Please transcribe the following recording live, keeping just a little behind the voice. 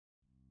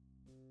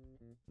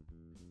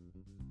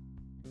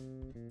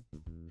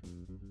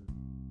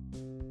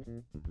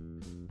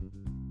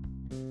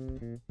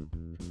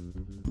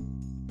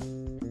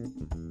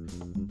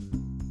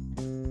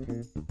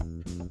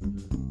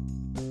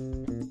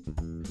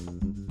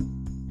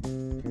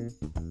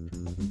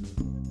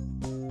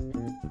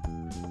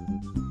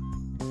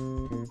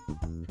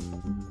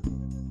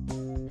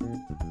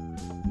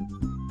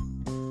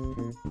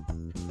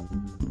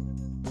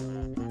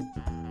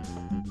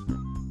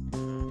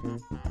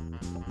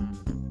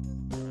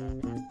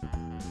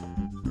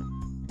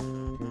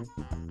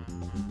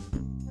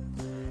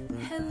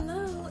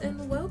Hello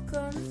and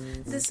welcome.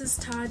 This is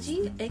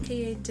Taji,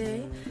 aka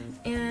Day,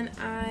 and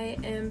I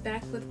am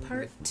back with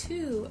part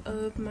 2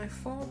 of my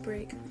fall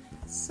break.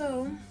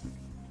 So,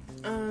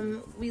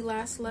 we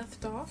last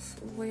left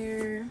off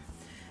where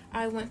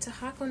I went to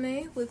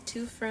Hakone with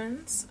 2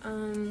 friends.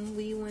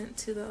 We went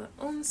to the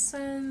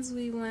onsens.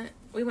 We went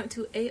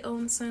to a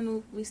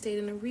onsen. We stayed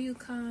in a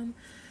ryokan.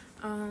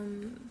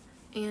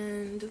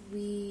 And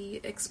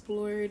we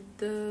explored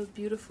the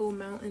beautiful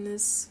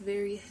mountainous,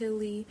 very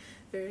hilly,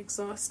 very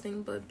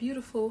exhausting, but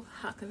beautiful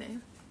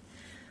Hakone.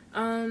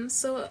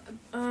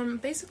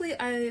 Basically,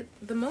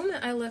 the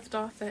moment I left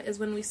off at is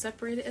when we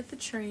separated at the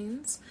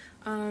trains.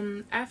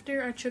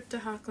 After our trip to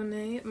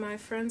Hakone, my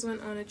friends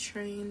went on the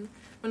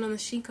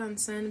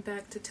Shinkansen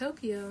back to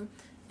Tokyo,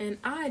 and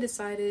I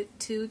decided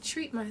to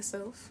treat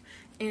myself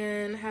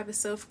and have a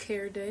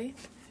self-care day.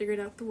 Figured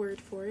out the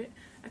word for it.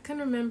 I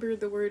couldn't remember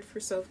the word for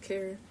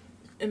self-care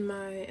in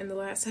the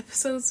last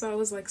episode, so I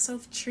was like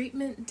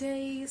self-treatment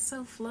day,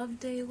 self-love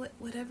day,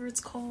 whatever it's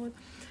called.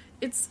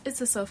 It's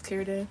a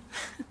self-care day.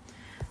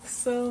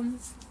 So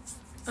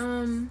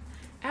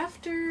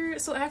after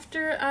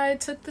I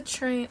took the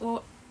train,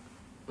 well,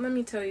 let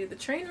me tell you, the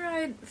train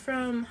ride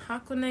from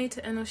Hakone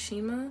to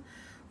Enoshima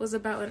was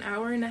about an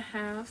hour and a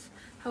half.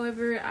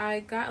 However, I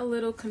got a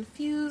little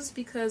confused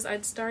because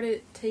I'd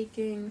started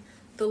taking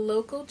the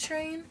local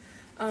train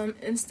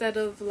instead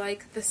of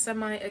like the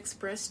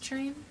semi-express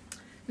train.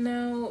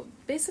 Now,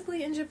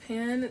 basically in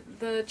Japan,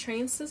 the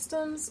train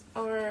systems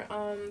are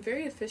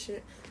very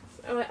efficient.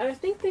 I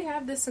think they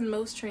have this in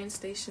most train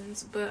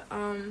stations, but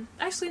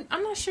actually,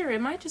 I'm not sure. It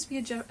might just be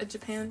a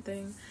Japan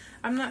thing.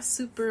 I'm not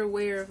super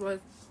aware of like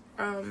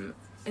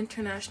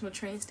international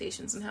train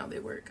stations and how they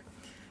work.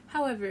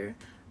 However,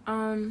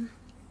 in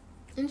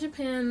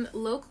Japan,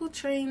 local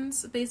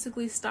trains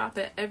basically stop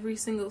at every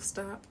single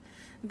stop.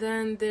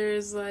 Then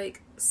there's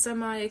like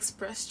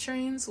semi-express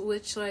trains,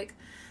 which like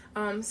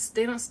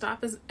they don't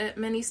stop at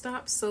many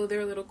stops, so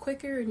they're a little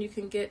quicker and you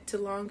can get to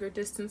longer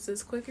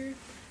distances quicker.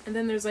 And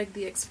then there's like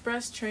the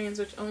express trains,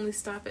 which only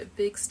stop at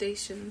big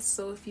stations,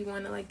 so if you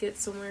want to like get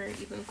somewhere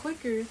even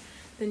quicker,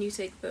 then you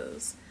take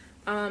those.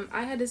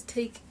 I had to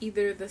take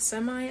either the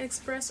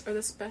semi-express or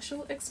the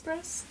special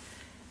express,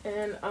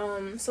 and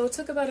so it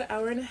took about an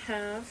hour and a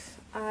half.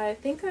 I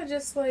think I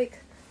just like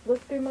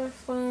looked through my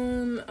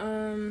phone,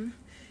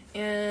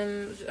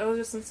 and I was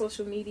just on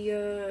social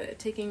media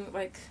taking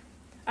like,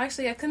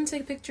 actually I couldn't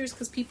take pictures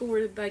because people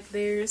were like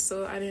there,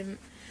 so I didn't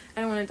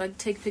want to like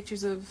take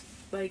pictures of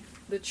like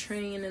the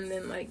train, and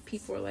then like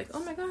people were like,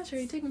 oh my gosh, are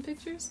you taking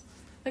pictures?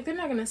 Like they're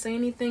not gonna say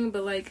anything,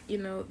 but like, you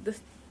know,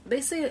 they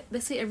say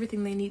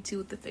everything they need to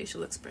with the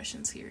facial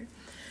expressions here.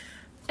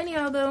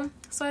 Anyhow though,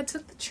 so I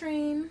took the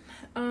train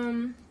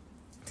to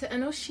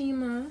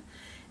Enoshima,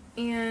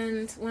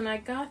 and when I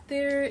got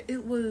there,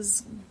 it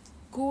was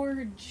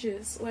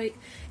gorgeous. Like,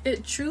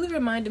 it truly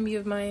reminded me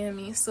of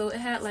Miami. So it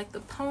had like the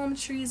palm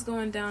trees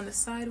going down the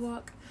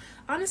sidewalk.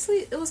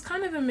 Honestly, it was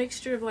kind of a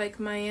mixture of like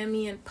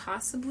Miami and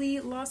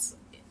possibly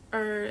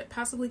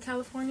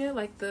California,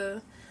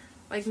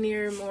 like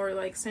near more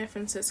like San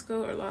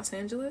Francisco or Los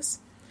Angeles.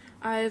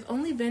 I've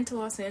only been to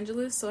Los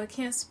Angeles, so I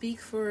can't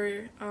speak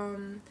for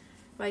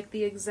like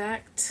the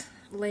exact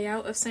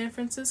layout of San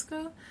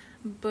Francisco,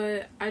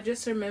 but I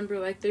just remember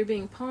like there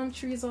being palm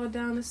trees all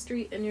down the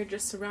street, and you're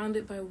just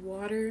surrounded by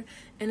water,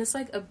 and it's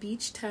like a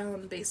beach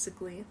town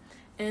basically.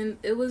 And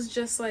it was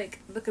just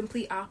like the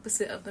complete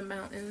opposite of the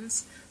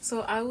mountains.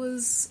 So I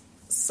was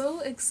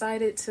so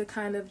excited to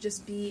kind of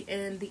just be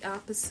in the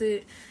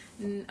opposite,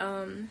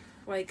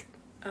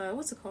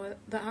 what's it called?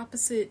 The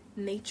opposite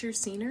nature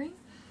scenery.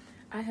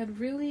 I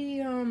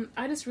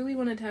just really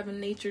wanted to have a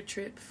nature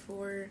trip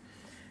for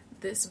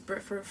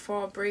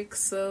fall break.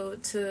 So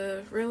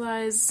to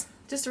realize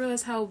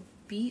how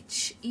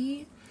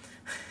beachy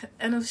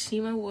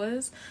Enoshima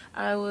was,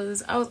 I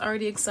was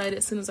already excited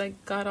as soon as I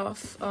got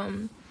off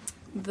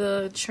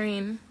the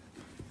train.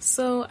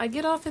 So I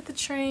get off at the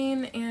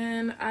train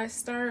and I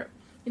start,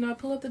 I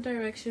pull up the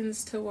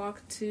directions to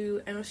walk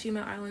to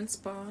Enoshima Island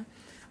Spa,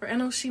 or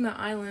Enoshima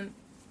Island,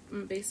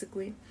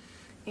 basically.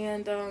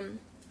 And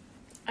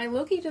I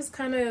low-key just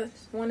kind of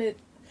wanted,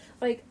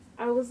 like,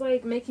 I was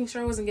like making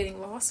sure I wasn't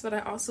getting lost, but I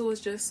also was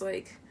just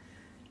like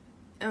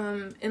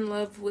in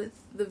love with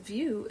the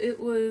view. It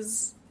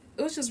was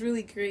just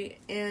really great.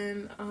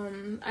 And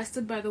I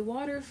stood by the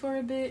water for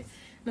a bit,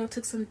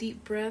 took some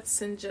deep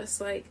breaths and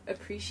just like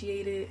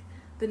appreciated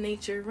the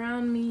nature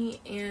around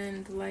me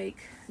and like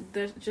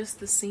just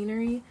the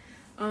scenery.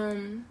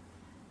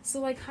 So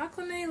like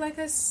Hakone, like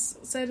I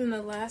said in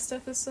the last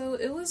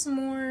episode, it was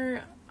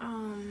more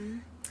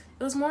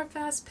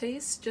fast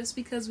paced just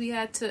because we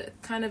had to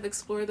kind of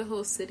explore the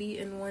whole city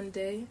in one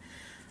day.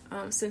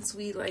 Since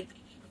we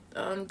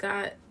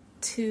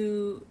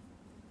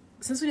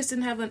just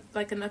didn't have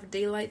enough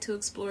daylight to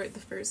explore it the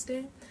first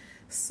day.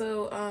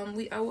 So I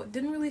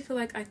didn't really feel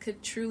like I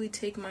could truly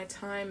take my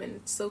time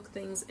and soak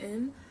things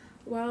in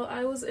while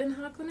I was in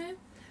Hakone.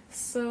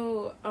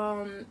 So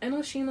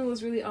Enoshima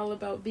was really all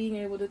about being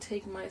able to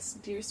take my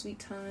dear sweet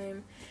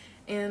time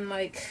and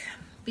like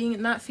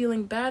not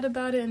feeling bad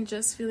about it and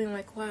just feeling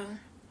like, wow,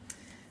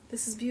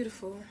 this is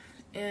beautiful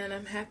and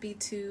I'm happy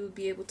to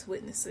be able to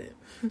witness it.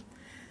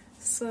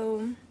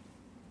 So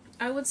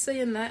I would say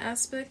in that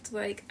aspect,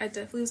 like I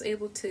definitely was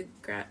able to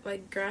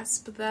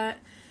grasp that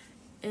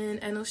in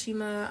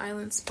Enoshima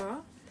Island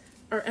Spa,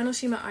 or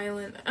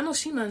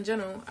Enoshima in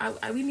general.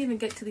 We didn't even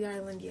get to the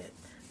island yet.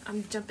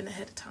 I'm jumping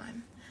ahead of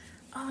time.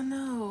 Oh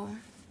no,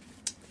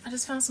 I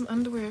just found some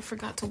underwear I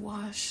forgot to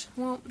wash.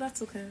 Well,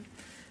 that's okay.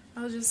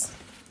 I'll just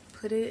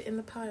put it in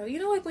the pile. You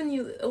know, like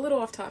a little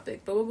off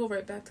topic, but we'll go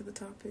right back to the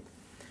topic.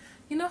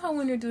 You know how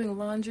when you're doing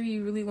laundry,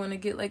 you really want to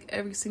get like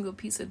every single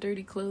piece of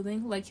dirty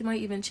clothing? Like you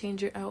might even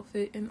change your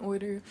outfit in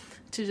order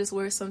to just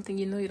wear something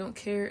you know you don't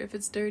care if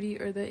it's dirty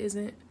or that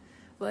isn't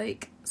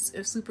like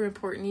super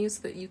important to you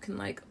so that you can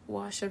like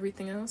wash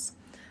everything else.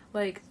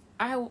 Like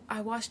I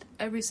washed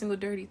every single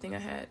dirty thing I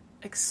had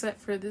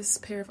except for this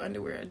pair of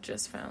underwear I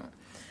just found.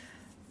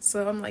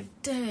 So I'm like,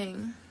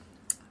 dang,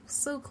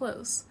 so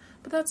close.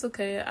 But that's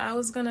okay. I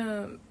was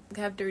gonna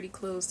have dirty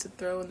clothes to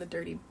throw in the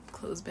dirty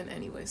clothes bin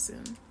anyway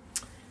soon.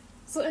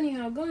 So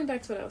anyhow, going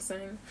back to what I was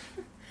saying.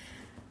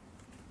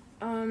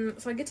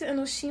 So I get to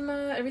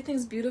Enoshima,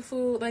 everything's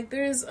beautiful. Like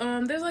there's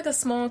like a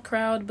small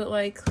crowd, but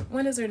like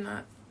when is there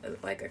not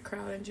like a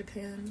crowd in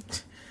Japan?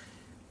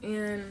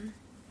 And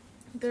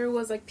there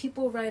was like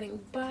people riding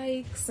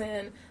bikes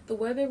and the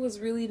weather was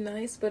really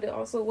nice, but it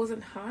also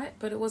wasn't hot,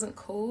 but it wasn't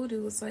cold.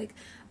 It was like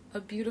a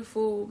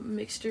beautiful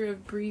mixture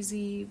of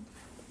breezy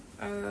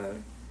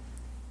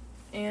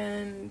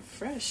and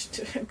fresh.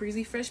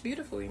 Breezy, fresh,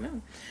 beautiful, you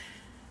know.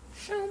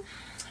 So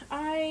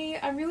I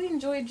really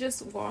enjoyed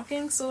just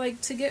walking. So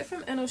like to get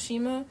from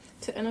Enoshima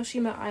to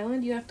Enoshima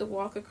Island, you have to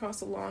walk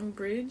across a long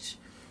bridge.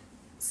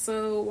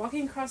 So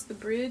walking across the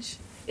bridge,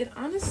 it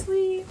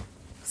honestly,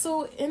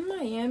 so in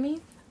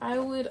Miami, I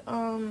would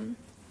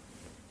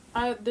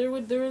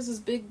there was this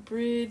big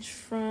bridge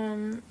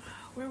from,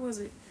 where was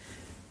it?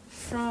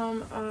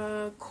 From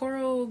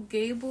Coral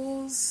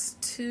Gables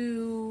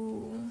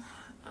to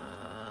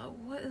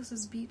what is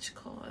this beach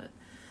called?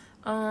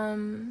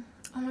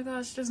 Oh my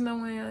gosh, there's no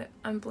way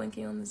I'm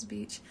blanking on this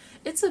beach.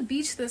 It's a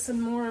beach that's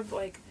in more of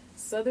like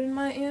southern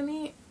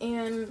Miami,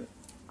 and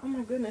oh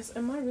my goodness,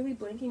 am I really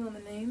blanking on the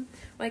name?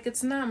 Like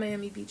it's not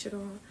Miami Beach at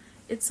all.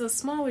 It's a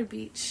smaller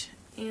beach,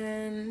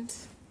 and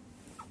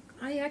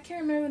I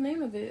can't remember the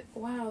name of it.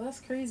 Wow, that's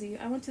crazy.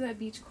 I went to that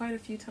beach quite a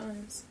few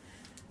times.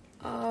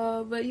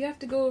 But you have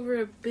to go over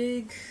a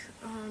big,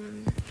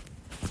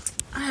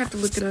 I have to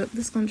look it up.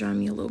 This is gonna drive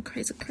me a little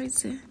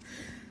crazy.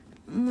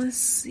 Let's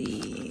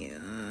see,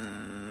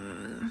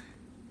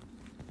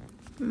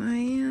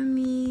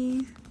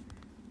 Miami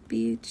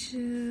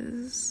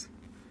beaches.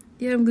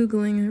 Yeah, I'm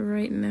Googling it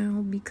right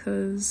now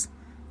because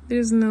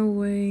there's no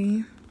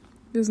way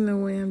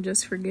I'm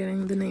just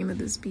forgetting the name of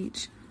this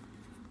beach.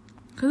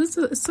 Because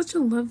it's such a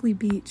lovely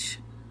beach.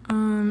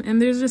 And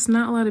there's just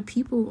not a lot of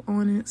people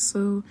on it,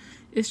 so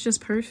it's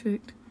just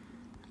perfect.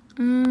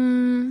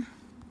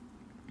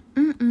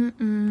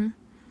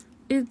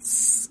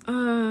 It's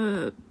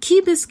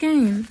Key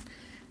Biscayne.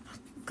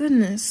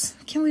 Goodness,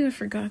 can't believe I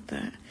forgot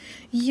that.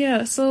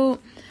 Yeah, so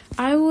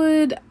I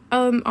would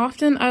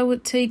often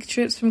take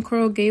trips from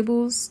Coral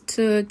Gables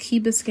to Key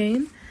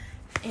Biscayne,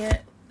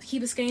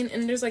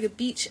 and there's like a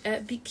beach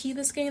at Key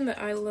Biscayne that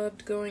I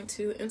loved going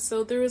to, and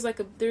so there's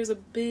a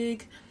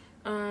big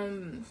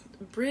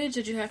bridge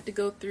that you have to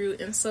go through,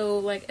 and so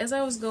like as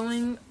I was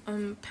going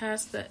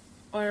past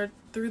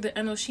through the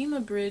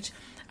Enoshima bridge,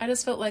 I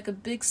just felt like a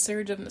big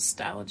surge of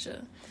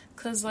nostalgia,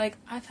 cause like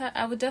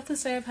I would definitely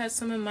say I've had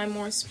some of my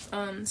more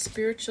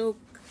spiritual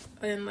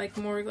and like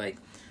more like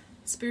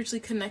spiritually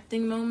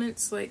connecting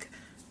moments like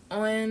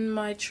on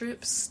my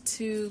trips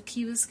to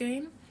Key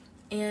Biscayne,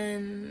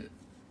 and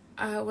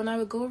when I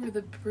would go over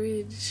the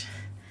bridge,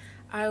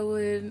 I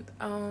would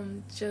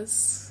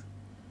just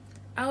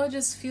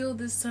feel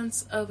this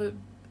sense of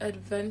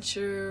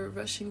adventure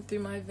rushing through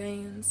my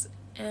veins,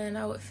 and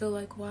I would feel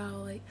like, wow,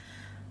 like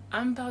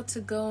I'm about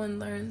to go and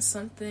learn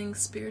something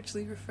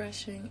spiritually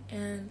refreshing,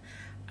 and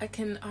I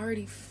can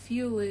already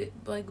feel it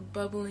like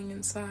bubbling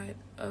inside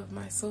of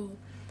my soul.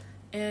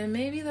 And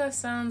maybe that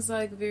sounds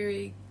like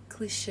very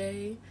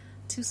cliche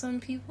to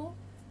some people,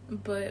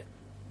 but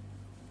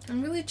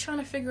I'm really trying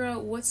to figure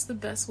out what's the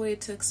best way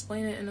to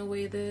explain it in a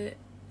way that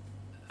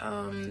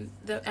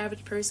the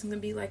average person can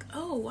be like,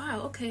 oh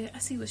wow, okay, I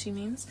see what she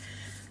means.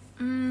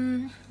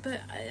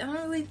 But I don't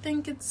really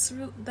think it's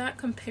that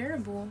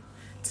comparable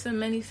to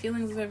many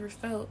feelings I've ever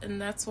felt,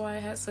 and that's why I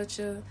had such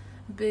a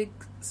big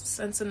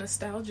sense of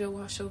nostalgia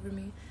wash over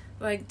me.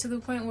 Like, to the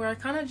point where I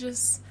kind of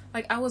just,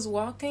 like, I was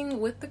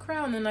walking with the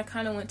crowd, and then I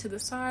kind of went to the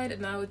side,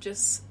 and I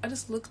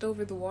just looked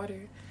over the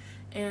water,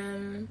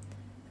 and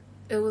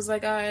it was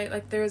like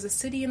there was a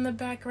city in the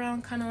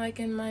background, kind of like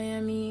in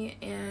Miami,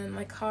 and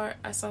like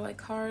I saw like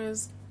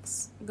cars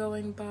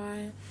going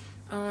by.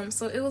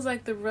 So it was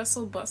like the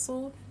rustle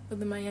bustle of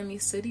the Miami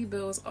city, but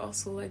it was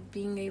also like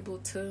being able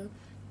to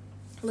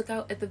look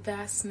out at the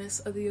vastness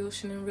of the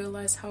ocean and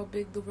realize how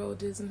big the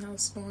world is and how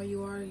small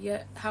you are,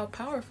 yet how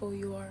powerful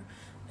you are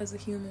as a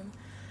human.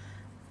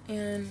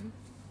 And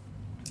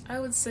I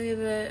would say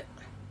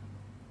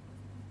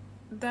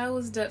that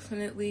was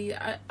definitely,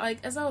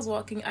 as I was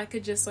walking, I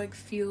could just like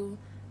feel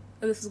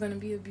that this was going to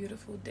be a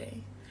beautiful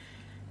day.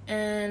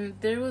 And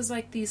there was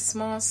like these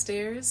small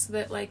stairs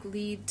that like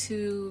lead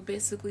to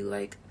basically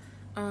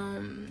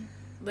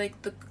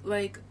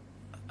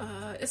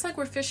it's like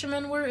where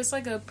fishermen were.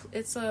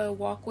 It's a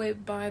walkway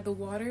by the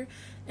water,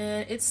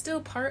 and it's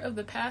still part of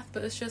the path,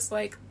 but it's just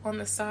like on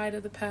the side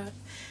of the path.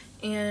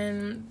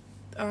 And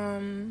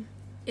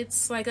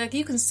it's like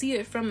you can see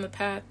it from the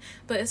path,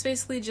 but it's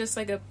basically just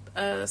like a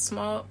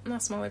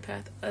not smaller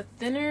path, a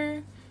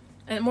thinner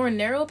and more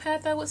narrow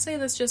path, I would say,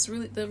 that's just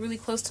really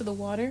close to the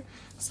water.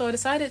 So I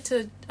decided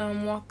to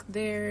walk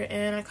there,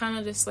 and I kind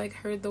of just like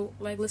heard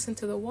listened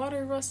to the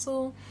water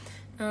rustle,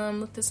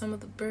 looked at some of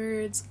the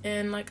birds,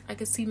 and like I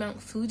could see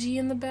Mount Fuji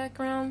in the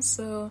background.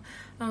 So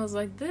I was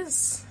like,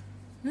 this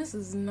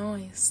is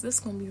nice. This is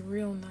gonna be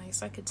real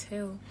nice. I could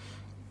tell.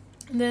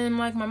 And then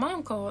like my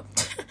mom called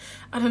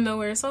out of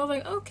nowhere, so I was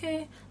like,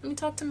 okay, let me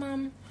talk to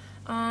mom.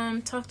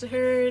 Talked to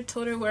her,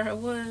 told her where I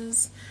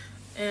was,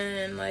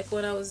 and like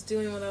what I was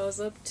doing, what I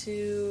was up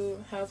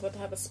to, how I was about to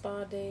have a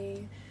spa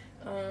day.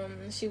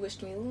 She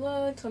wished me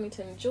luck, told me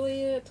to enjoy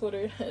it, told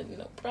her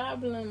no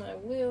problem, I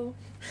will.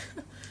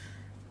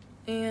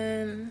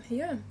 And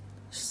yeah,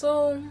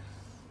 so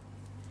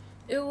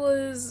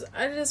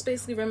I just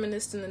basically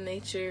reminisced in the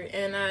nature,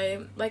 and I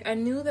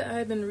knew that I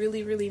had been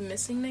really, really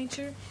missing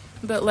nature,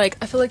 but like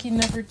I feel like you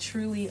never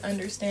truly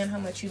understand how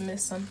much you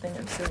miss something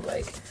until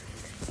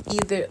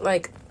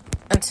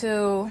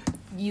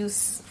you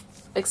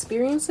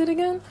experience it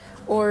again,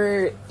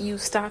 or you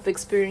stop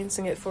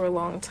experiencing it for a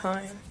long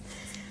time.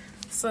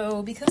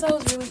 So because I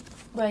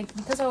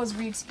was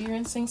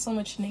re-experiencing so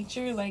much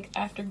nature, like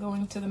after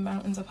going to the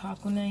mountains of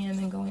Hakone and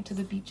then going to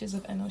the beaches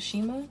of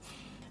Enoshima,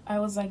 I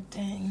was like,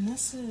 dang,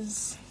 this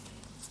is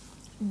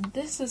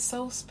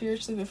so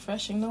spiritually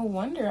refreshing. No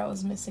wonder I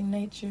was missing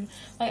nature.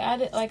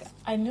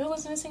 I knew I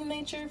was missing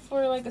nature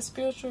for like a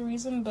spiritual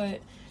reason, but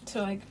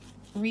to like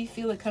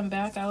re-feel it come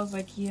back, I was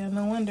like, yeah,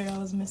 no wonder I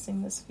was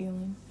missing this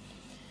feeling.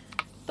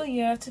 But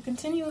yeah, to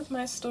continue with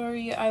my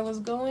story, I was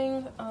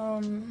going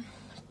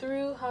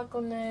through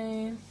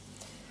Hakone.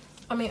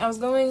 I was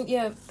going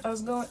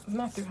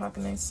not through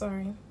Hakone,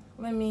 sorry.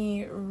 Let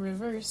me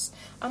reverse.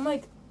 I'm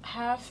like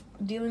half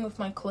dealing with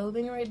my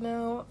clothing right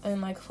now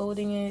and like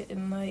folding it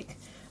and like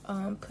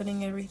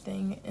putting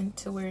everything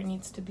into where it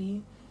needs to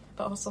be.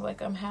 But also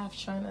like I'm half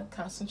trying to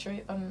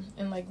concentrate on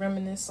and like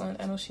reminisce on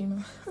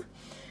Enoshima.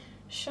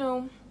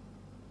 So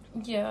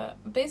yeah,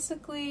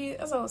 basically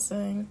as I was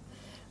saying,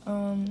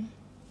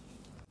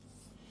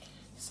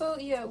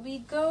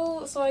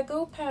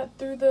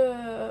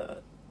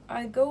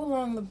 I go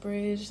along the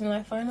bridge, and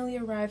I finally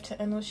arrived to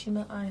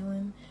Enoshima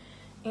Island.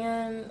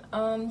 And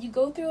you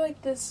go through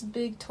like this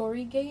big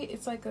torii gate.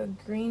 It's like a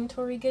green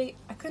torii gate.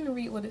 I couldn't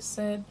read what it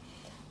said,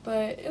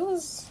 but it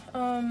was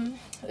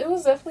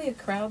definitely a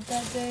crowd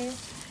that day.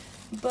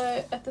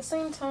 But at the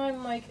same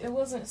time, like it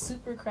wasn't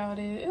super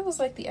crowded. It was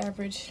like the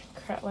average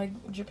crowd, like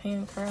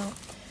Japan crowd.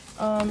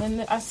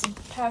 And I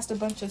passed a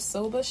bunch of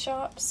soba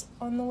shops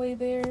on the way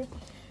there.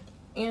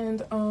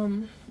 And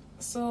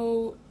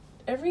so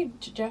every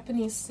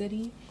Japanese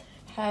city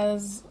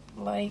has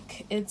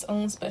like its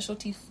own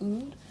specialty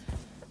food.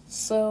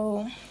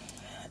 So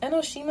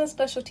Enoshima's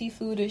specialty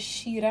food is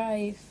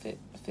shirai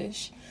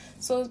fish.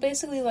 So it's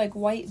basically like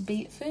white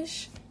bait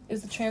fish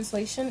is the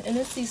translation, and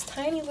it's these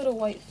tiny little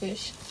white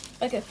fish.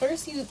 Like at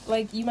first you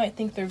might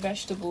think they're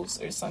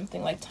vegetables or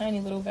something, like tiny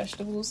little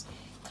vegetables.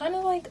 Kind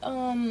of like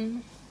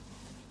oh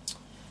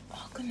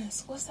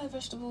goodness, what's that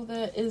vegetable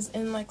that is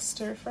in like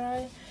stir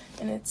fry?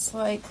 And it's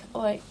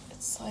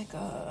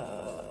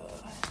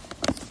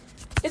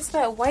it's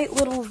that white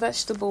little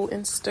vegetable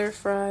in stir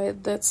fry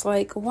that's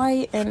like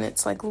white and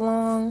it's like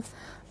long.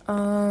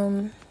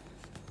 Why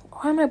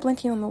am I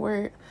blanking on the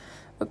word?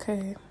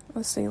 Okay,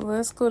 let's see.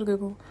 Let's go to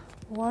Google.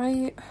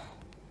 White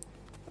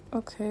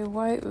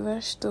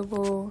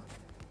vegetable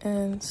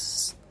and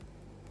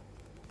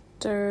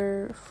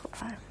stir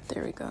fry.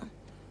 There we go.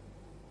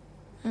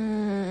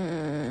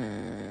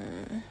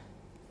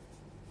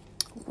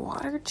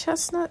 Water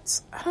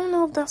chestnuts? I don't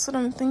know if that's what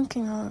I'm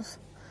thinking of.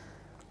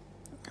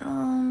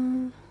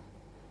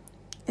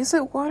 Is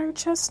it water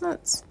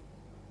chestnuts?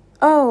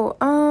 Oh,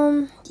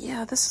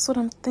 yeah, this is what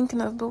I'm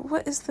thinking of, but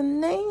what is the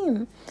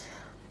name?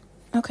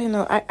 Okay,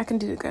 no, I can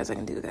do it, guys. I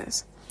can do it,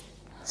 guys.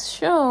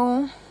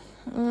 So,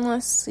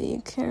 let's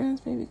see.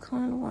 Karen's baby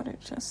corn, water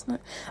chestnut.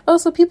 Oh,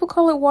 so people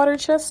call it water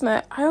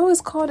chestnut. I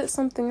always called it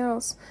something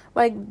else,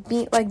 like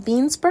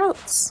bean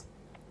sprouts.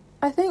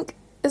 I think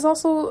is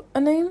also a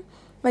name,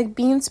 like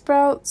bean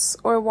sprouts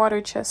or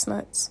water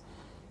chestnuts.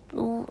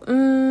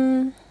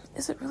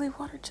 Is it really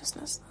water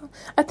chestnuts though?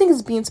 I think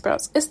it's bean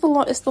sprouts. It's the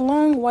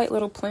long white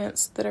little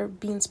plants that are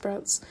bean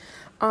sprouts.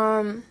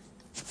 And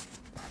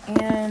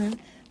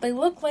they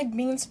look like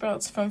bean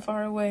sprouts from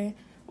far away.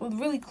 Well,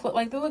 really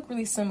like they look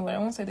really similar. I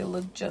won't say they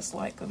look just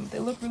like them. They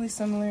look really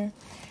similar,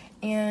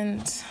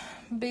 and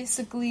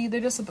basically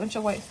they're just a bunch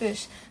of white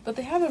fish, but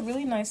they have a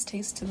really nice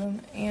taste to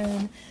them,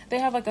 and they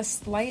have like a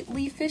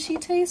slightly fishy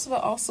taste,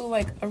 but also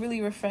like a really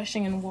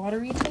refreshing and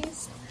watery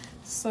taste.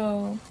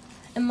 So,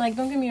 and like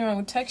don't get me wrong,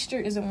 the texture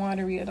isn't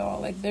watery at all.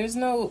 Like there's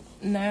no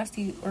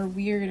nasty or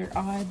weird or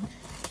odd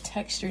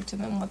texture to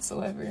them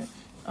whatsoever.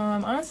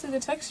 Honestly, the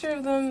texture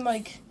of them,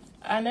 like,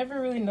 I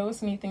never really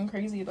noticed anything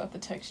crazy about the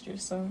texture,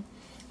 so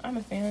I'm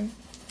a fan.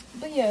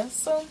 But yeah,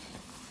 so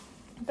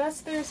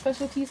that's their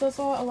specialties. I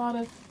saw a lot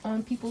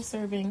of people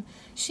serving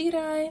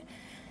shirai,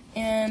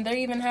 and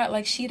they even had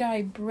like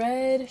shirai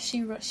bread,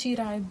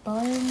 shirai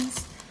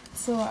buns.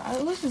 So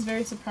it was just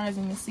very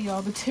surprising to see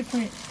all the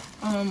different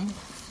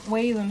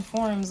ways and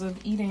forms of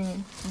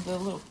eating the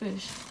little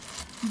fish.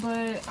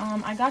 But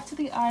I got to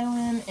the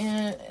island,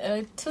 and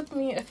it took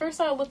me, at first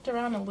I looked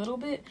around a little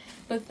bit,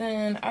 but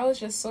then I was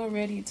just so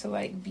ready to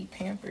like be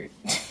pampered.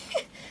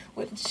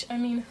 Which, I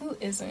mean, who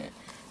isn't?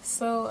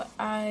 So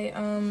I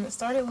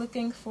started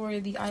looking for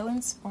the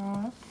island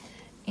spa,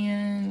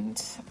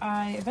 and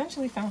I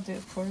eventually found it,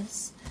 of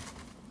course.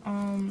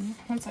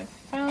 Once I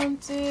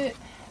found it,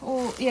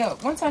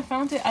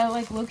 I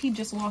like low-key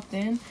just walked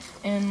in,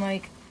 and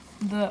like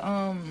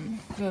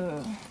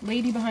the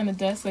lady behind the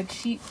desk, like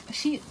she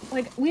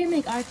like, we didn't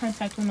make eye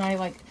contact when I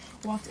like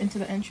walked into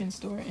the entrance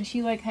door, and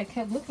she like had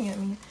kept looking at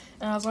me,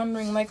 and I was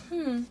wondering like,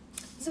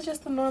 is it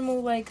just the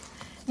normal like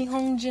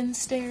Nihonjin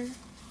stare?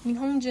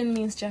 Nihonjin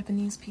means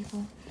Japanese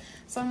people.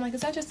 So I'm like,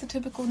 is that just a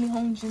typical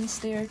Nihonjin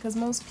stare? Because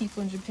most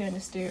people in Japan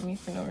just stare at me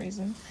for no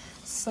reason.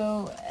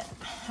 So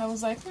I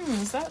was like,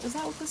 is that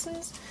what this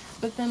is?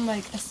 But then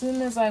like, as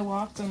soon as I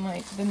walked on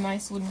like the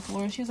nice wooden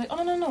floor, she was like,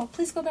 oh no,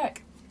 please go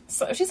back.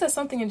 So she said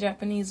something in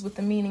Japanese with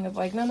the meaning of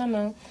like,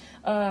 no.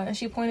 And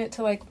she pointed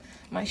to like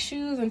my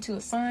shoes and to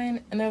a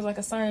sign, and there was like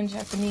a sign in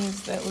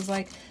Japanese that was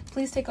like,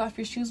 please take off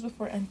your shoes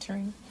before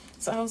entering.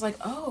 So I was like,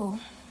 oh,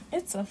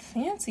 it's a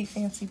fancy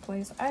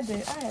place. I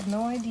had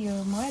no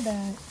idea. My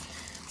bad.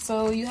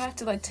 So you have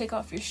to like take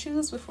off your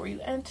shoes before you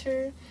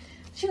enter.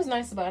 She was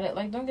nice about it.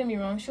 Like, don't get me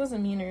wrong, she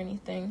wasn't mean or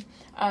anything.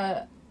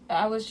 I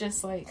was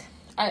just like,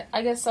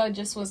 I guess I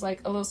just was like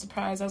a little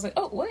surprised. I was like,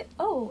 oh, what?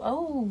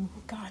 Oh,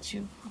 got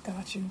you.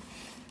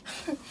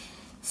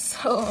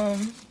 So,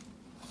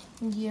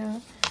 yeah.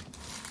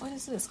 What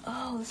is this?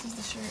 Oh, this is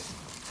the shirt.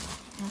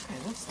 Okay,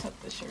 let's tuck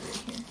the shirt right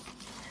here.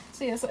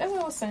 So yeah, so as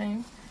I was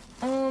saying,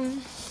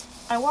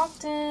 I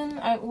walked in,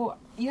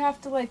 you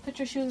have to like put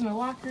your shoes in the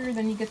locker,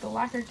 then you get the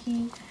locker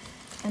key,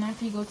 and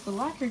after you go to the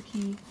locker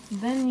key,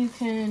 then you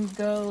can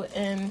go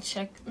and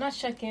not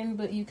check in,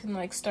 but you can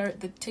like start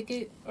the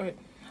ticket, or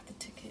not the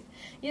ticket.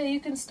 Yeah, you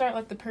can start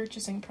like the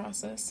purchasing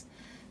process.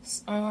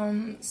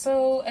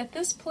 So at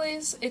this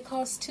place, it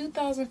costs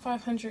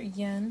 2,500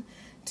 yen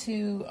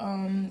to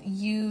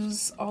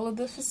use all of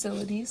the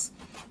facilities,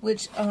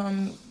 which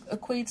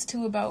equates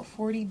to about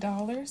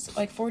 $40,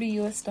 like $40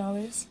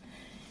 US.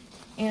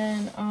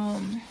 And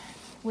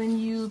when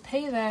you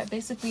pay that,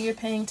 basically you're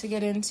paying to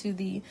get into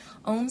the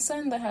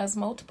onsen that has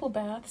multiple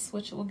baths,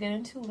 which we'll get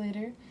into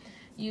later.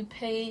 You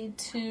pay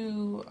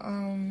to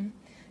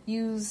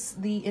use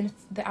the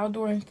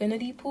outdoor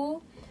infinity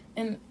pool.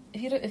 And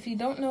if you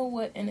don't know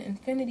what an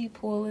infinity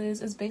pool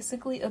is, it's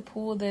basically a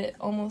pool that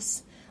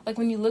almost, like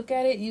when you look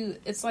at it,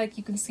 it's like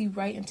you can see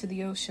right into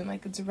the ocean,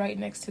 like it's right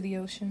next to the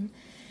ocean,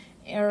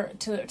 or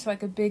to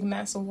like a big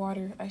mass of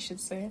water, I should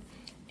say.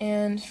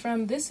 And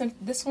from this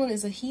one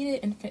is a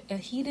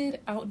heated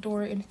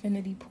outdoor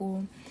infinity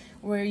pool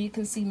where you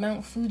can see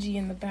Mount Fuji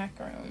in the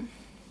background.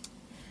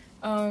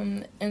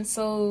 And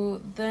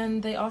so then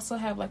they also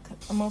have like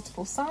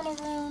multiple sauna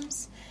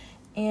rooms,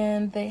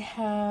 and they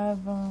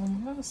have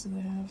what else do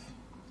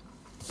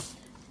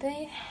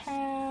they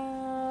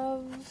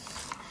have?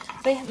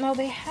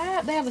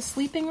 They have a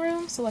sleeping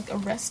room, so like a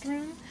rest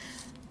room,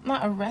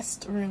 not a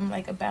rest room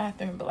like a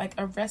bathroom, but like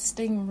a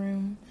resting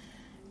room.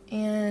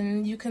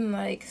 And you can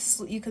lay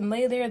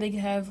there. They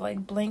have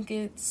like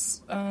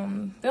blankets.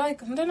 They're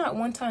not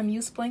one-time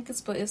use blankets,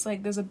 but it's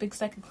like there's a big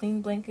stack of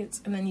clean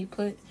blankets, and then you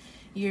put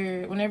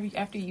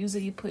after you use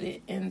it, you put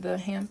it in the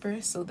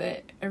hamper so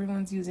that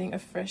everyone's using a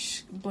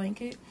fresh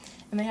blanket.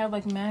 And they have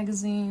like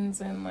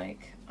magazines and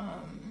like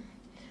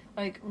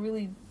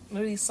really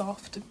really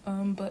soft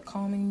but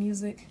calming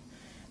music.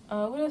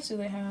 What else do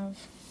they have?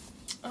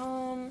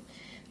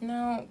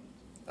 Now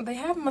they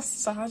have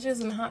massages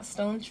and hot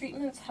stone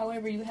treatments.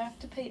 However, you have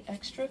to pay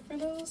extra for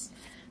those.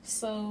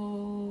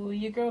 So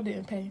your girl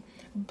didn't pay.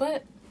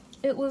 But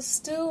it was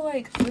still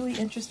like really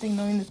interesting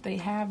knowing that they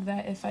have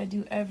that if I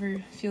do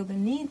ever feel the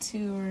need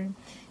to, or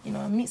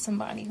I meet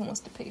somebody who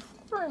wants to pay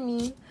for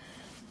me.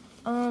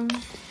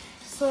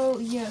 So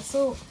yeah,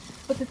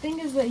 but the thing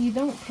is that you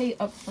don't pay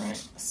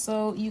upfront.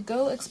 So you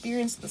go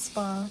experience the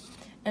spa,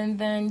 and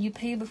then you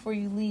pay before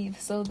you leave,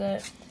 so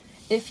that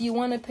if you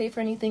want to pay for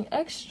anything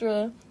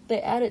extra,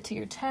 they add it to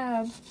your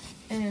tab,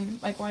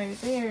 and like while you're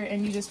there,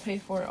 and you just pay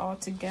for it all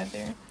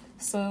together.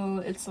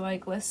 So it's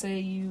like, let's say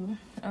you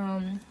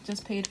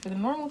just paid for the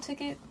normal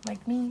ticket,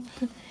 like me,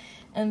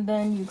 and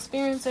then you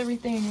experience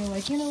everything, and you're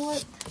like, you know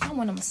what, I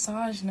want a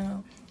massage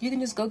now. You can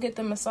just go get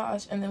the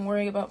massage and then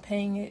worry about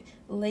paying it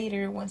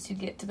later once you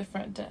get to the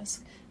front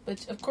desk.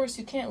 But of course,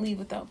 you can't leave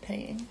without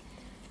paying.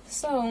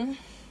 So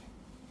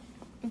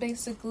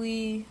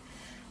basically,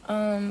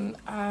 you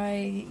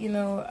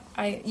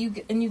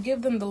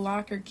give them the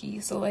locker key.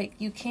 So like,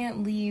 you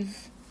can't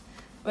leave.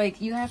 Like,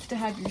 you have to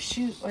have your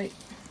shoe. Like,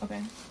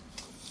 okay.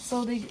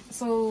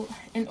 So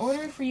in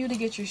order for you to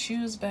get your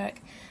shoes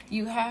back,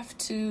 you have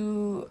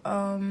to,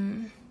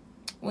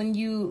 when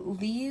you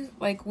leave,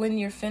 like when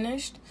you're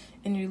finished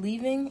and you're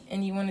leaving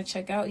and you want to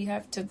check out, you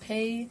have to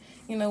pay,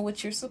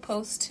 what you're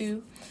supposed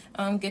to,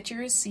 get your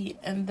receipt,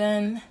 and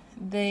then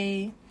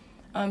they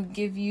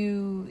give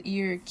you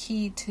your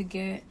key to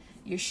get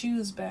your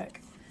shoes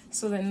back,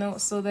 so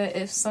that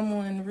if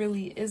someone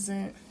really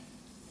isn't,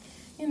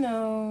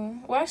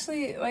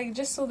 actually, like,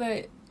 just so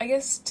that, I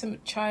guess, to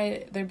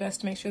try their best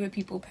to make sure that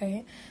people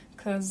pay,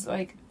 because,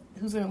 like,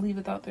 who's going to leave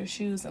without their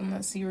shoes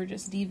unless you were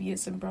just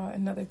devious and brought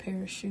another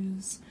pair of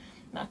shoes?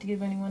 Not to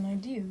give anyone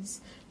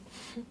ideas.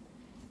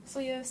 So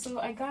yeah, so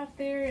I got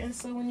there, and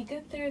so when you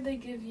get there, they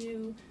give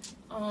you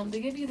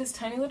this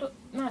tiny little,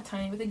 not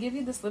tiny, but they give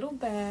you this little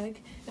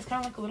bag. It's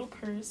kind of like a little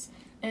purse,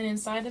 and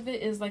inside of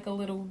it is like a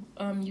little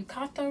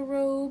yukata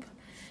robe,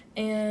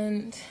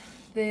 and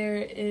there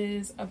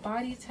is a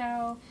body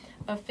towel,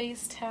 a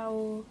face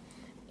towel,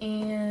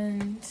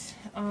 and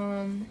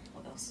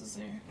what else is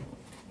there?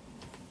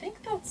 I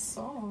think that's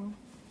all.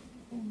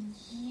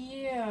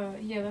 Yeah,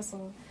 that's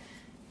all.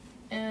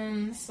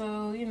 And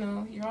so,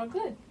 you're all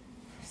good.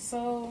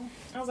 So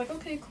I was like,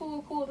 okay,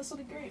 cool, this will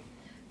be great.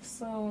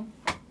 So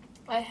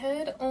I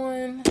head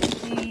on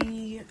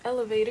the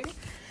elevator,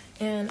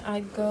 and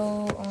I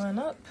go on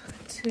up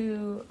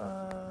to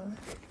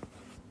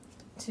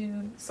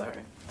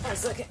sorry, a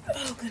second.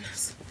 Oh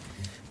goodness,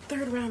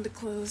 third round of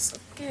clothes.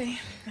 Okay,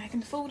 I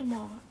can fold them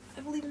all.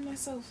 I believe in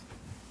myself.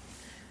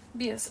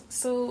 But yes,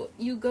 so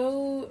I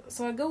go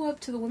up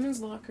to the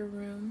women's locker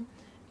room,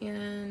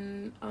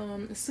 and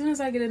as soon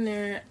as I get in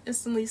there, I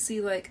instantly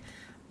see like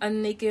a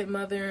naked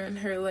mother and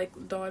her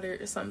like daughter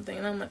or something,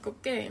 and I'm like,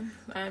 okay,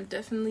 I'm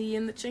definitely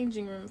in the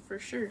changing room for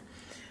sure.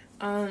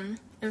 And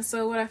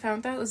so what I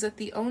found out was that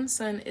the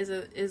onsen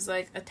is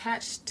like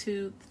attached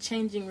to the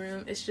changing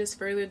room. It's just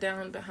further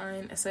down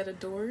behind a set of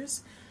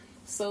doors.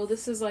 So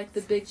this is like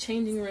the big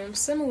changing room,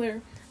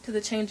 similar to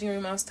the changing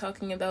room I was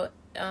talking about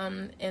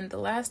in the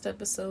last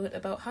episode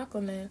about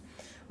Hakone,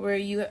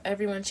 where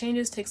everyone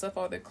changes, takes off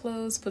all their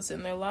clothes, puts it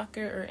in their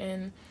locker or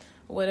in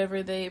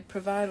whatever they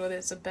provide, whether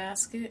it's a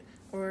basket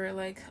or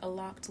like a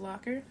locked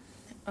locker.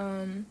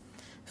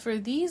 For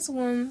these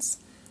ones,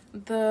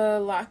 the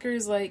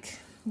lockers like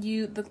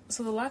the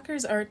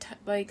lockers are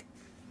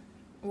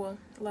well,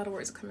 a lot of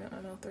words are coming out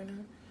of my mouth right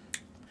now.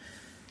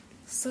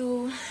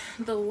 So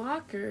the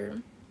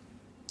locker,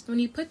 when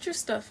you put your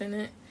stuff in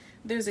it,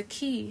 there's a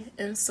key,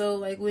 and so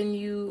like when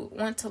you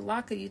want to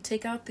lock it, you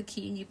take out the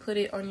key and you put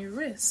it on your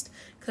wrist,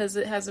 because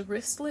it has a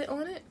wristlet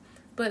on it,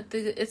 but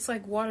it's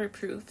like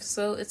waterproof,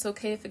 so it's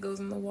okay if it goes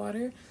in the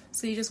water.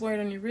 So you just wear it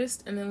on your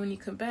wrist, and then when you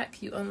come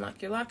back, you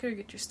unlock your locker,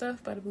 get your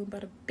stuff, bada boom,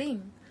 bada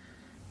bing.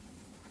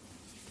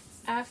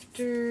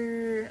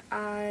 After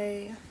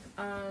at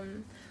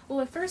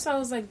first I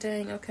was like,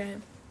 dang, okay,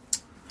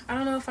 I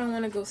don't know if I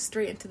want to go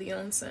straight into the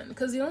onsen,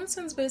 because the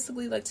onsen's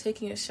basically like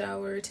taking a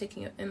shower,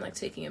 taking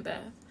a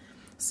bath.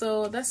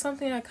 So that's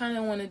something I kind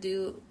of want to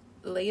do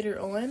later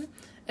on.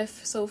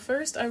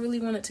 First I really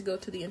wanted to go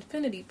to the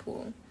infinity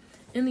pool.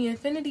 In the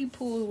infinity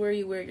pool, where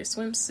you wear your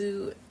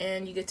swimsuit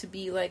and you get to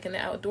be like in the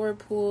outdoor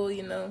pool,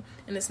 and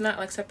it's not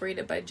like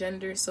separated by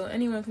gender, so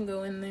anyone can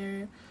go in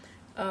there.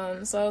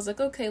 So I was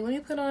like, okay, let me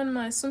put on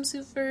my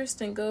swimsuit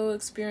first and go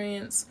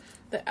experience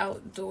the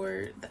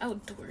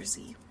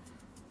outdoorsy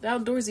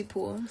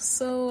pool.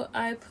 So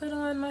I put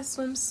on my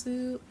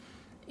swimsuit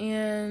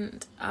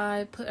and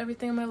I put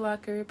everything in my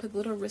locker, put the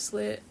little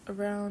wristlet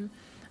around,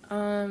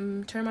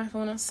 turn my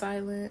phone on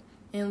silent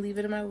and leave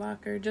it in my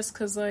locker, just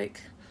cause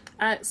like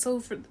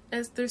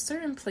there's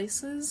certain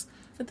places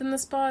within the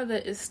spa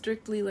that is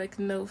strictly like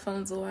no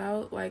phones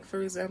allowed. Like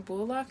for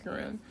example, a locker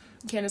room,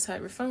 you can't just have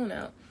your phone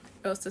out,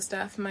 or else the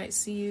staff might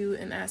see you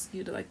and ask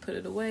you to like put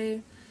it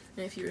away,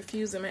 and if you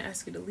refuse, they might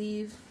ask you to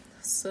leave.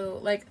 So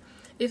like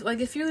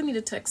if you really need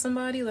to text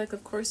somebody, like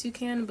of course you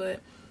can, but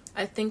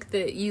I think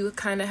that you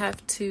kind of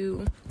have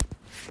to,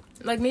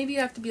 like maybe you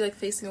have to be like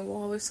facing a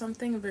wall or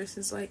something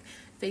versus like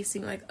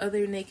facing like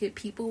other naked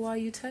people while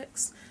you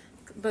text.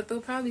 But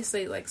they'll probably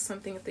say like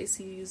something if they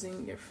see you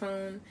using your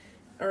phone,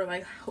 or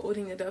like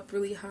holding it up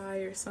really high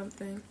or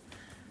something.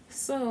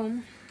 So,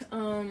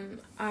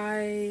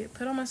 I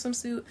put on my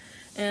swimsuit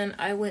and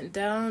I went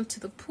down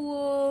to the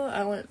pool.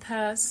 I went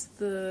past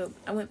the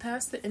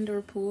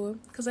indoor pool,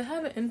 because I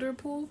have an indoor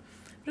pool,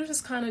 but it was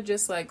just kind of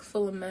just like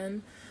full of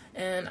men.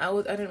 And I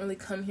didn't really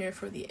come here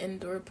for the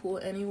indoor pool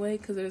anyway,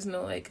 because there's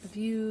no like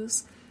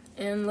views.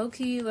 And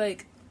low-key,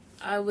 like,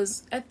 I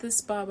was at this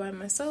spa by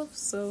myself,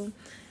 so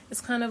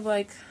it's kind of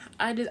like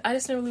I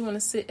just didn't really want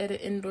to sit at an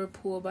indoor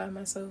pool by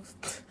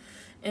myself.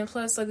 And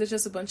plus, like, there's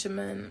just a bunch of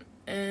men.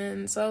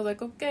 And so I was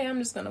like, okay, I'm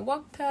just gonna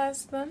walk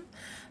past them.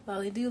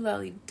 Lolly-do,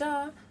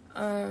 lolly-da.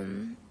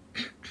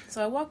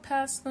 So I walk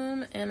past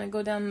them, and I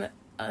go down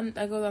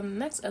the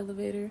next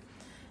elevator,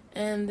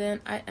 and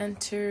then I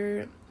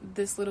enter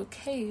this little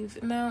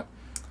cave. Now,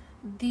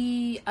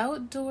 the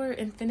outdoor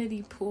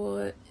infinity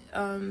pool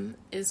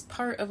is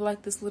part of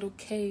like this little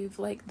cave.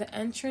 Like, the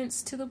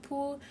entrance to the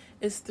pool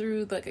is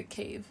through like a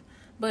cave,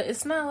 but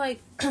it's not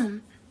like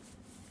one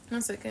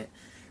second.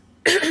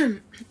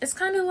 It's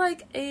kind of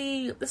like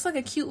it's like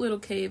a cute little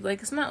cave.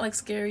 Like, it's not like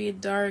scary and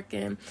dark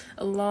and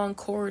a long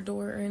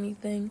corridor or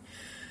anything.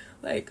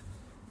 Like,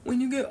 when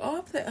you get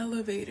off the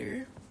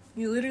elevator,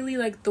 you literally,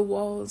 like, the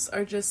walls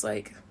are just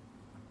like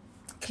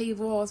cave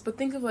walls, but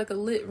think of like a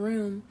lit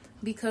room,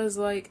 because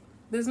like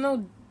there's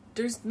no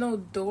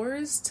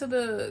doors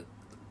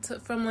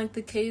from like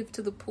the cave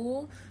to the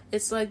pool.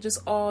 It's like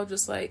just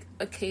like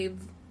a cave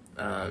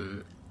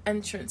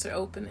entrance or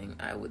opening,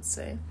 I would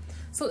say.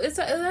 So it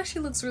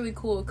actually looks really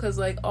cool, because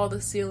like all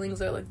the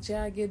ceilings are like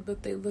jagged,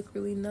 but they look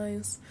really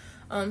nice.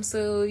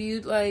 So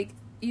you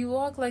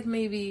walk like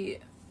maybe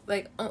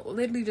like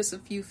literally just a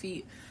few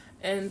feet,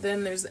 and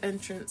then there's the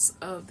entrance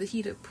of the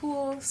heated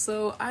pool.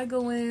 So I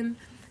go in,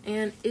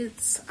 and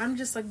I'm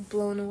just like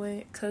blown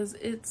away, because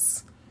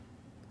it's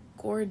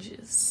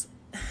gorgeous.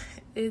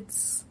 It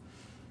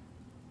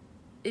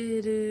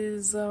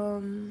is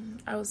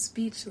I was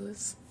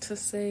speechless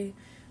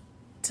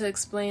to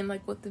explain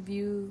like what the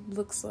view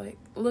looked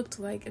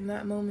like in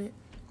that moment,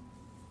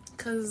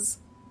 because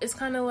it's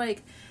kind of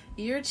like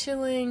you're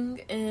chilling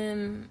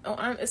in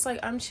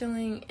I'm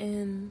chilling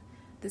in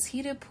this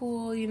heated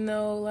pool, you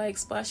know, like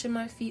splashing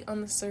my feet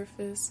on the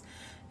surface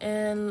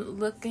and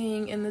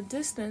looking in the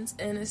distance,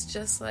 and it's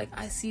just like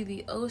I see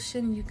the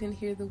ocean. You can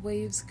hear the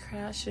waves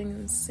crashing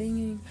and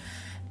singing,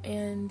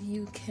 and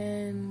you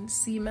can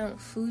see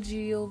Mount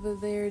Fuji over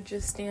there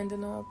just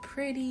standing all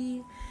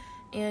pretty,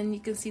 and you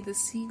can see the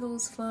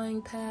seagulls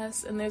flying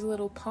past, and there's a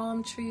little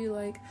palm tree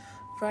like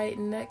right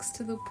next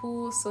to the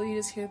pool, so you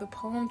just hear the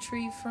palm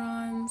tree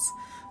fronds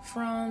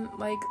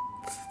like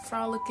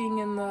frolicking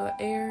in the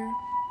air.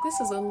 This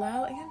is a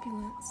loud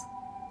ambulance.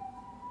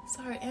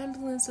 Sorry,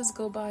 ambulances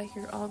go by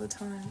here all the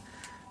time.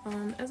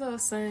 As I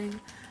was saying,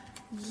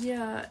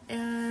 yeah,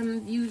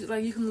 and you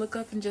can look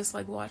up and just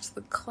like watch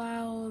the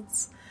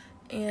clouds,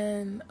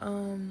 and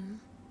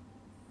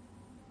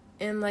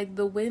like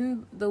the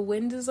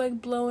wind is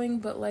like blowing,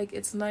 but like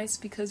it's nice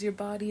because your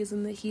body is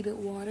in the heated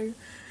water.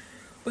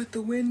 But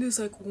the wind is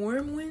like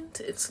warm wind,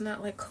 it's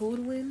not like cold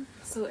wind,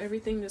 so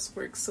everything just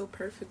works so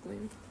perfectly.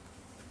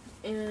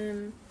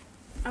 And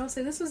I would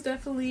say this is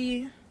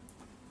definitely,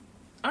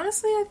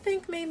 honestly, I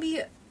think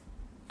maybe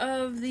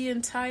of the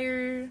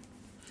entire,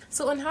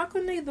 so in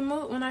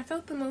Hakone, when I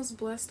felt the most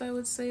blessed, I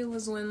would say,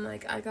 was when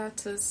like I got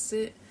to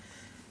sit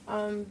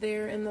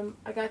there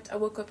I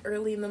woke up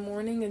early in the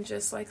morning and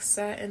just like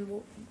sat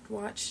and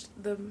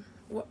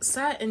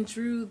sat and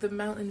drew the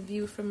mountain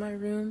view from my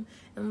room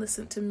and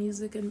listened to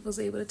music and was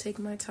able to take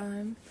my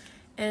time.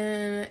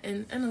 And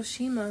in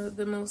Enoshima,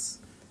 the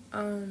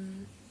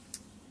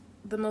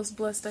most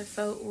blessed I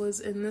felt was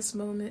in this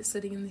moment,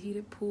 sitting in the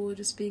heated pool,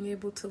 just being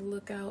able to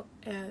look out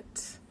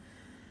at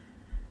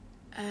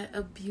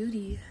a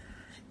beauty,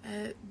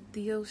 at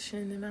the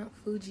ocean and Mount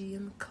Fuji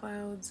and the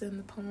clouds and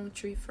the palm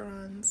tree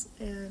fronds,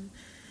 and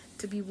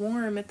to be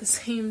warm at the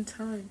same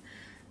time.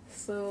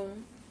 So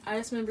I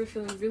just remember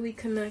feeling really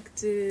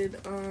connected,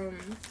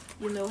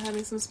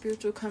 having some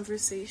spiritual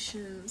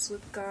conversations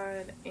with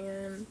God,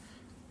 and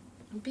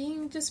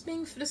just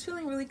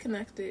feeling really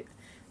connected.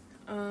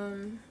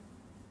 And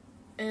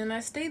I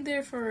stayed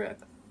there for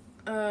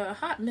a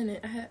hot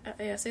minute.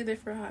 I stayed there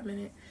for a hot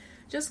minute,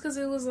 just because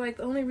it was like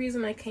the only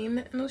reason I came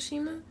to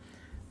Enoshima.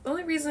 The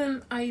only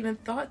reason I even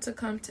thought to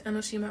come to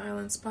Enoshima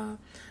Island Spa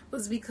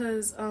was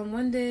because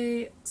one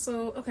day,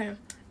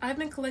 I've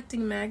been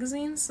collecting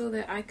magazines so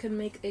that I could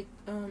make a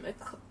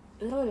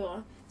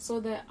collage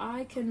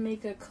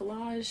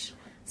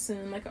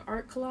soon, like an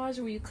art collage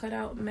where you cut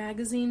out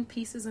magazine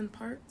pieces and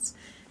parts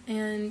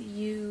and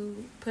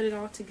you put it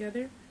all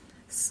together.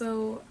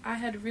 So I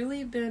had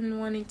really been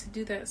wanting to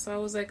do that. So I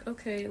was like,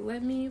 okay,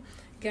 let me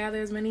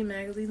gather as many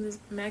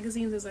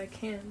magazines as I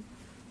can.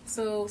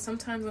 So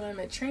sometimes when I'm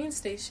at train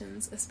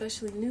stations,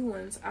 especially new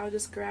ones, I'll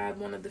just grab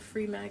one of the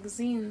free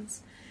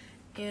magazines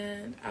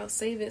and I'll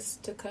save it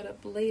to cut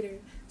up later.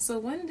 So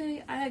one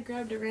day I had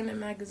grabbed a random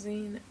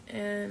magazine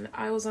and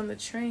I was on the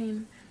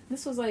train.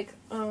 This was like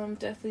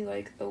definitely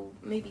like a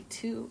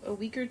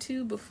week or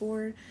two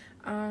before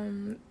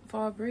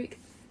fall break.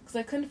 because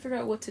I couldn't figure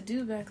out what to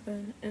do back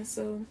then. And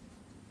so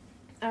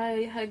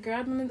I had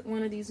grabbed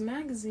one of these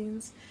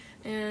magazines,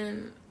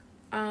 and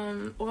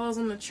while I was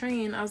on the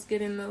train, I was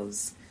getting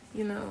those,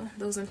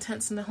 those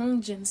intense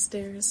Nihonjin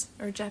stares,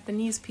 or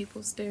Japanese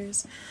people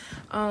stares,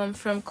 from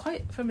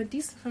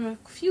a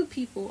few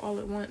people all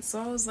at once.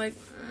 So I was like,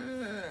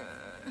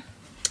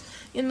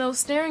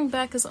 staring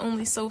back is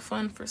only so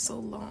fun for so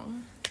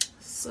long.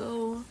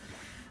 So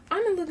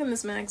I'm gonna look in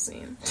this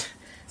magazine.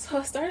 So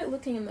I started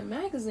looking in the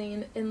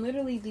magazine, and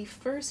literally the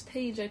first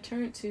page I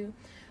turned to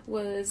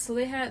so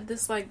they had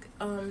this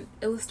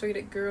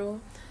illustrated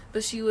girl,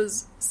 but she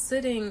was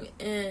sitting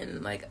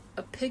in like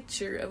a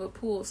picture of a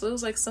pool. So it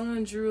was like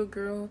someone drew a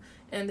girl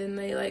and then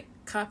they like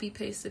copy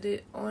pasted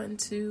it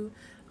onto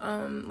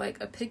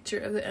like a picture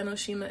of the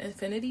Enoshima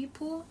infinity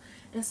pool.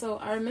 And so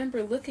I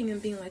remember looking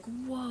and being like,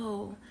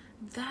 whoa,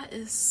 that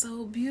is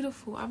so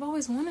beautiful. I've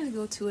always wanted to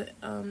go to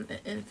an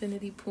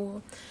infinity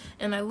pool.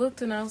 And I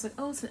looked and I was like,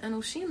 oh, it's in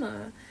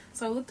Enoshima.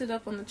 So I looked it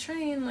up on the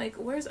train, like,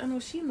 where's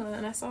Enoshima?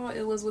 And I saw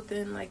it was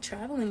within like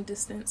traveling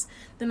distance.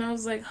 Then I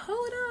was like,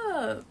 hold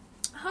up,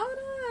 how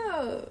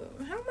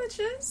much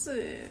is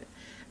it?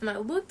 And I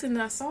looked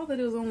and I saw that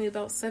it was only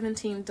about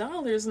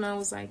 $17, and I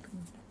was like,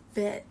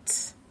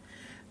 bet.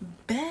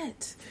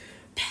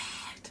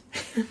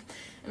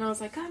 And I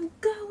was like, I'm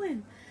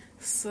going.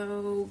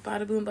 So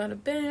bada boom,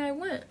 bada bang, I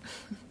went.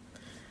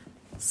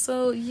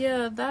 So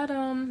yeah,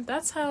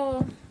 that's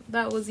how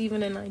that was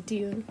even an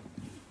idea.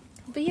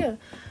 But yeah,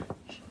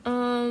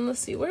 let's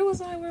see, where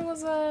was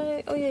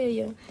I? Oh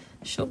yeah.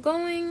 So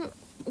going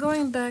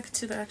back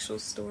to the actual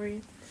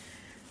story.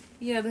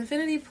 Yeah, the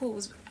infinity pool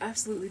was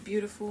absolutely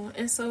beautiful.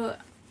 And so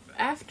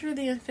after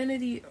the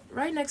infinity,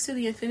 right next to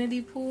the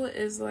infinity pool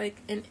is like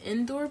an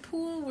indoor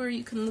pool where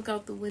you can look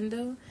out the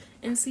window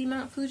and see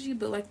Mount Fuji,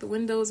 but like the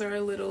windows are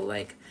a little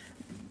like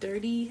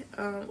dirty.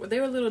 They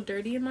were a little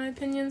dirty in my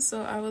opinion,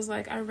 so I was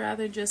like, I'd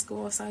rather just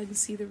go outside and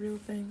see the real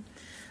thing.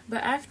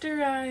 But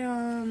after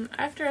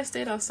I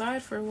stayed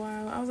outside for a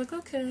while, I was like,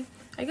 okay,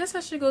 I guess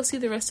I should go see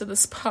the rest of the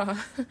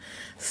spa.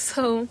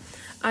 So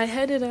I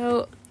headed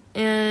out,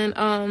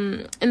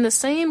 and in the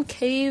same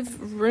cave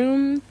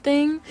room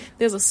thing,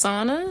 there's a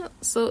sauna.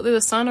 So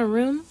there's a sauna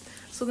room.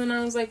 So then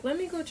I was like, let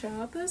me go try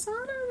out the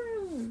sauna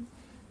room.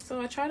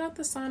 So I tried out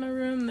the sauna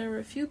room. There were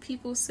a few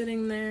people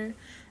sitting there,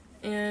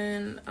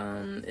 and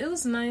it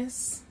was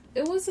nice.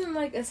 It wasn't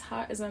like as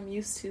hot as I'm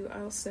used to,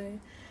 I'll say.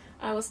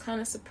 I was kind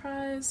of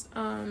surprised.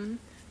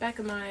 Back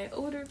in my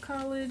older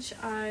college,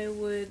 I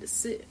would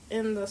sit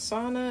in the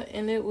sauna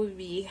and it would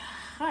be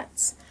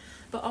hot.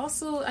 But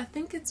also, I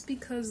think it's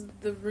because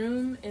the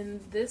room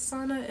in this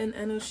sauna in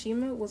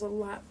Enoshima was a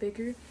lot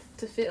bigger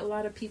to fit a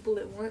lot of people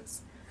at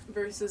once,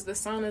 versus the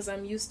saunas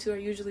I'm used to are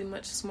usually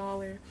much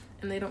smaller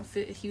and they don't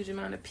fit a huge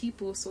amount of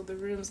people, so the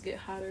rooms get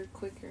hotter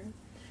quicker.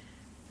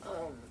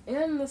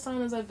 And the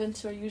saunas I've been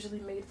to are usually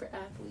made for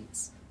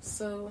athletes,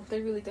 so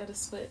they really got to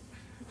sweat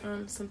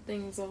some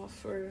things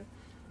off, or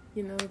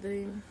they're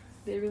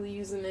really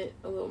using it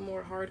a little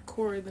more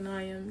hardcore than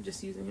I am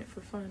just using it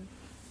for fun.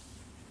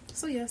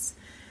 So yes,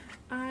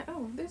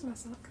 there's my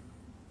sock.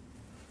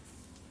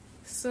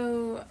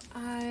 So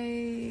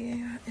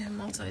I am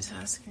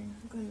multitasking.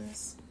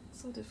 Goodness,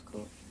 so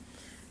difficult.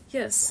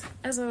 Yes,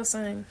 as I was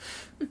saying,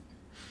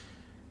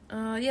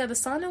 yeah, the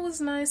sauna was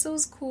nice. It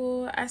was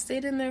cool. I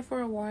stayed in there for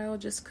a while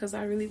just because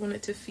I really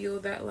wanted to feel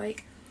that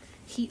like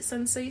heat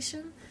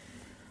sensation.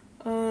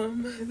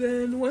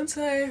 Then once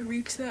I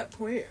reached that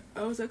point,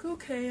 I was like,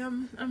 okay,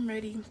 I'm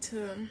ready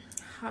to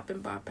hop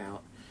and bop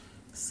out.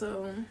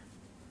 So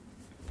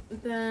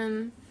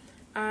then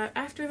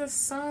after the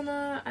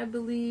sauna, I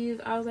believe,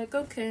 I was like,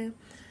 okay,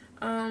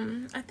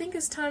 I think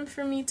it's time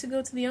for me to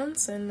go to the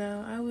onsen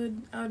now. I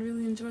would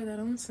really enjoy that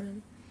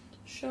onsen.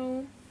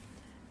 So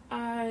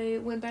I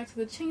went back to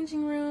the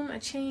changing room, I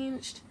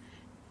changed,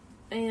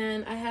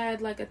 and I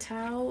had like a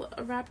towel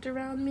wrapped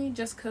around me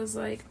just because,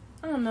 like,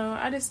 I don't know,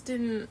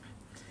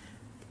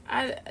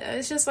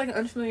 it's just like an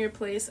unfamiliar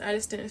place. I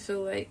just didn't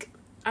feel like,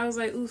 I was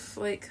like, oof,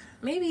 like,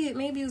 maybe it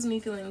was me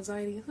feeling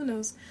anxiety, who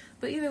knows.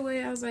 But either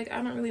way, I was like,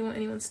 I don't really want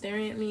anyone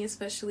staring at me,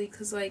 especially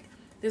because, like,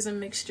 there's a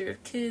mixture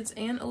of kids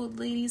and old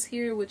ladies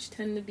here, which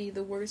tend to be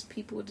the worst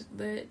people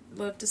that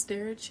love to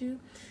stare at you.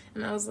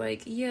 And I was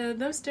like, yeah,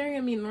 them staring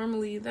at me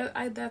normally,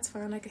 that's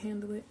fine, I can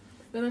handle it.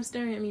 But them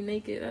staring at me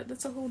naked,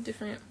 that's a whole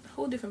different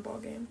ball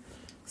game.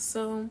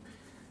 So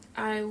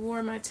I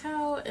wore my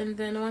towel, and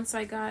then once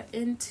I got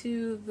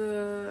into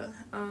the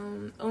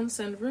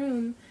onsen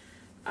room,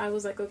 I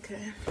was like,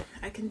 okay,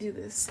 I can do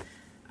this.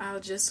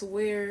 I'll just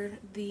wear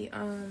the,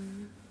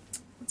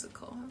 what's it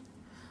called?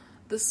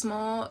 The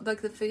small,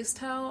 like the face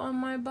towel on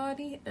my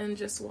body and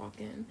just walk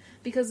in.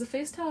 Because the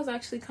face towel is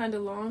actually kind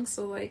of long,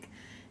 so like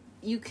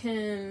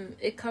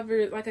it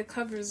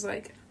covers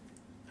like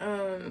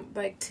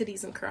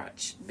titties and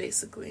crotch,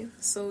 basically.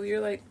 So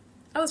you're like,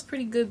 I was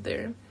pretty good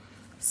there.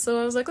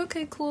 So I was like,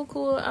 okay,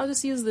 cool, I'll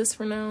just use this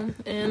for now.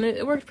 And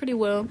it worked pretty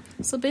well.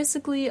 So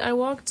basically, I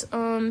walked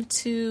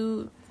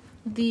to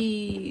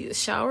the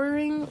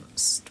showering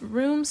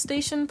room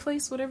station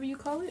place, whatever you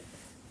call it.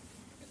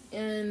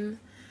 And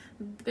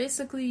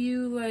basically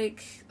you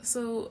like,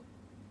 so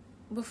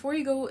before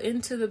you go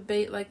into the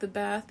the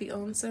bath, the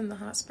onsen, the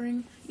hot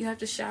spring, you have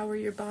to shower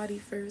your body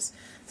first.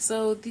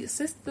 So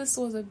since this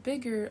was a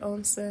bigger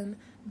onsen,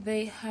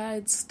 they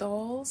had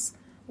stalls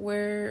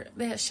where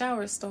they had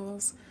shower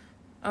stalls,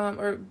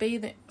 or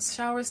bathing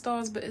shower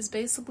stalls, but it's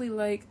basically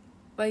like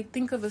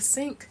think of a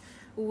sink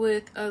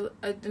with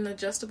an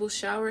adjustable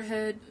shower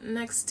head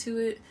next to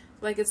it.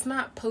 Like, it's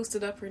not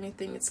posted up or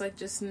anything. It's like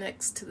just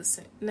next to the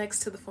sink,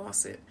 next to the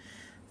faucet.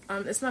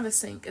 It's not a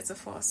sink, it's a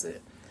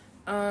faucet.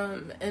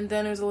 And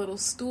then there's a little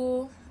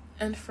stool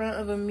in front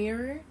of a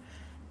mirror,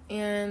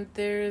 and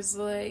there's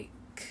like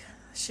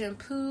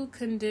shampoo,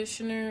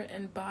 conditioner,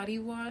 and body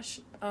wash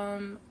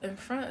in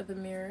front of the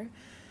mirror,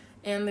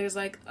 and there's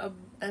like a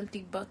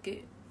empty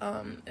bucket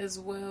as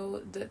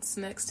well that's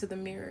next to the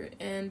mirror,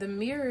 and the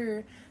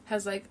mirror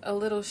has like a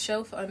little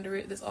shelf under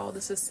it that's all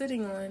this is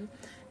sitting on,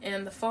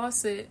 and the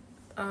faucet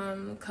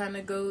kind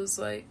of goes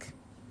like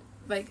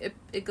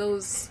it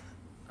goes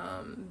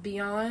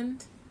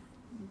beyond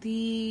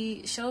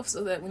the shelf,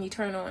 so that when you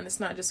turn on, it's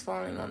not just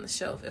falling on the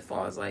shelf, it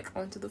falls like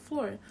onto the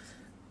floor.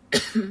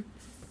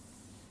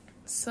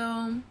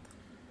 So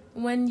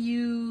when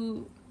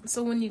you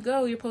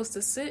go, you're supposed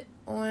to sit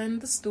on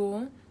the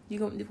stool.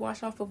 You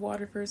wash off with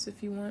water first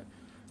if you want,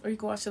 or you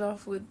can wash it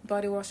off with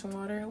body wash and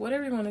water,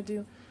 whatever you want to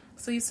do.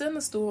 So you sit on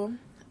the stool,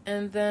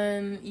 and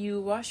then you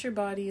wash your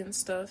body and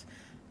stuff.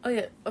 Oh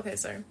yeah, okay,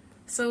 sorry.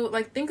 So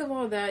like think of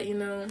all that, you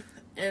know,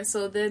 and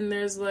so then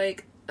there's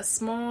like a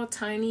small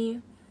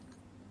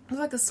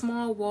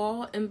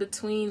wall in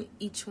between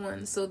each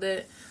one, so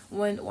that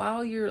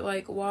while you're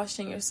like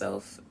washing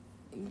yourself,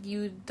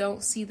 you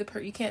can't see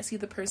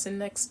the person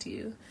next to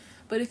you.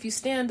 But if you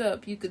stand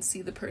up, you could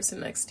see the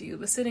person next to you,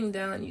 but sitting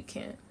down you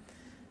can't.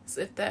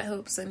 So if that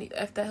helps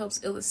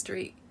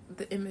illustrate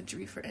the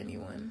imagery for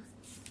anyone.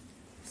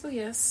 So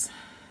yes,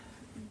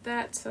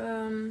 that's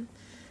what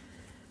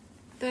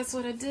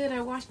I did.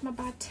 I washed my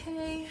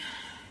bate,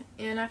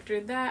 and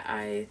after that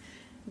I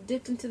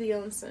dipped into the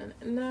onsen.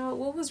 Now,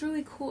 what was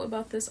really cool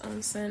about this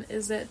onsen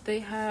is that they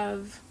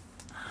have,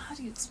 how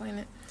do you explain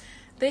it?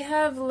 They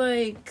have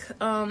like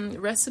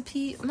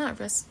okay,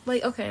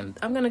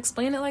 I'm gonna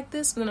explain it like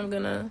this, but then I'm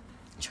gonna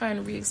try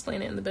and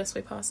re-explain it in the best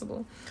way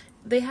possible.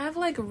 They have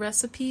like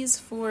recipes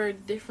for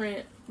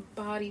different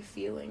body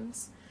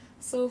feelings.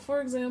 So for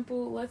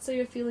example, let's say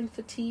you're feeling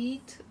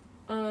fatigued,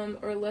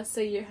 or let's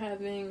say you're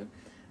having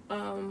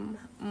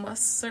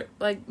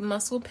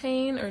muscle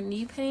pain or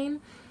knee pain.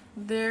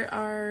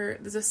 You're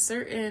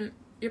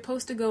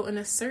supposed to go in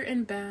a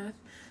certain bath.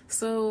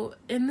 So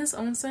in this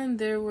onsen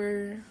there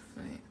were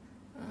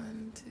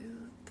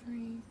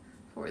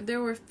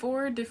there were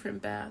 4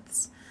 different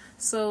baths.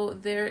 So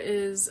there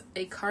is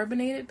a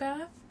carbonated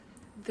bath,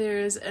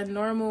 there's a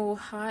normal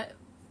hot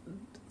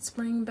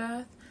spring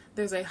bath,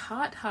 there's a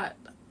hot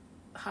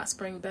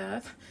spring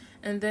bath,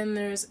 and then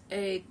there's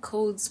a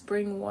cold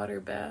spring water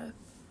bath.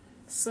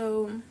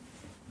 So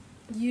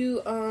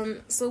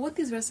so what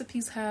these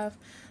recipes have,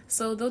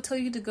 so they'll tell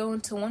you to go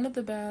into one of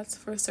the baths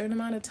for a certain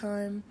amount of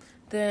time,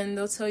 then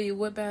they'll tell you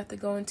what bath to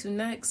go into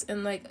next,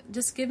 and like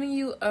just giving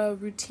you a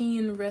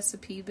routine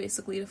recipe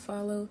basically to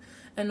follow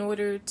in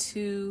order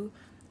to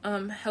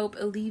help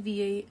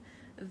alleviate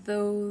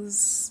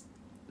those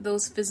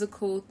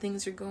physical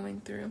things you're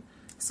going through.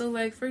 So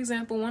like for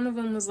example, one of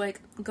them was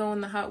like go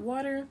in the hot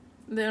water.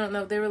 They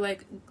were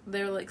like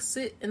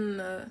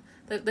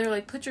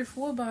put your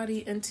full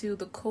body into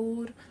the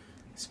cold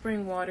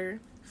spring water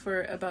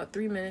for about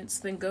 3 minutes,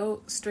 then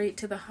go straight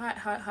to the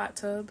hot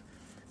tub,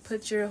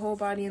 put your whole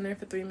body in there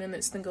for 3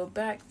 minutes, then go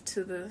back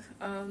to the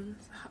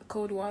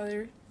cold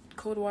water,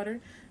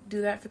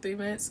 do that for 3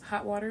 minutes,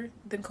 hot water,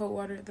 then cold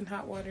water, then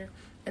hot water,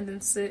 and then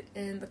sit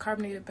in the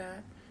carbonated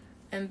bath,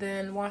 and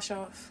then wash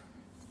off.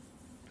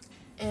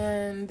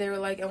 And they were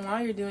like, and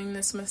while you're doing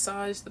this,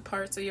 massage the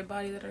parts of your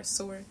body that are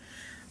sore.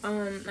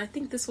 I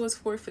think this was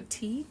for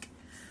fatigue,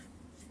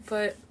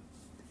 but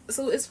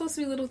so it's supposed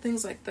to be little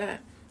things like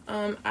that.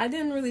 I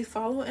didn't really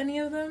follow any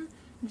of them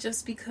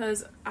just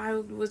because I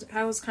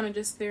was kind of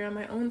just there on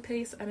my own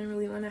pace. I didn't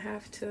really want to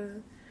have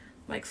to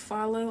like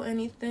follow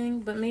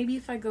anything, but maybe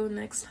if I go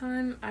next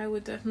time, I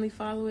would definitely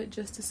follow it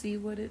just to see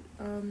what it,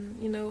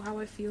 how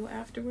I feel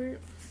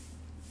afterward.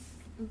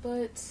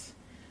 But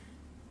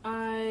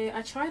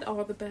I tried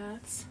all the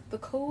baths. The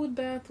cold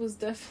bath was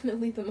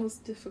definitely the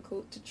most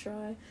difficult to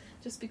try,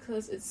 just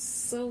because it's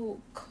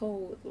so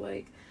cold.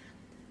 Like,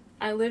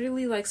 I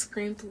literally like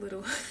screamed a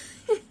little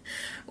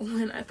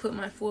when I put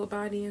my full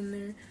body in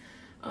there,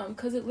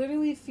 because it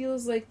literally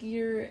feels like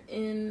you're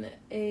in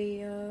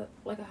a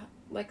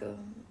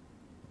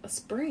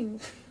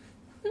spring,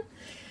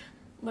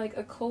 like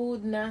a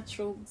cold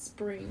natural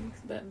spring.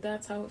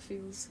 That's how it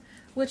feels.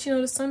 Which,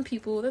 to some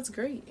people that's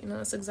great.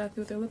 That's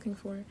exactly what they're looking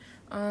for.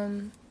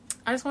 I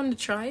just wanted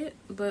to try it,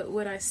 but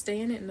would I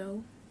stay in it?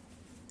 No,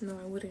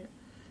 I wouldn't.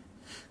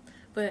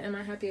 But am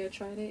I happy I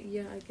tried it?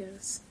 Yeah, I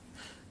guess.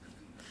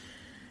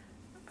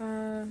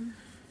 Oh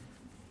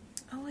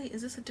wait,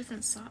 is this a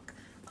different sock?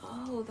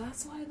 Oh,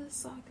 that's why this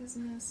sock is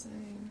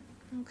missing.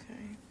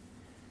 Okay.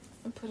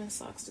 I'm putting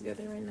socks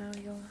together right now,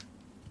 y'all.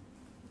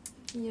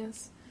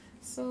 Yes.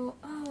 So,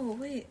 oh,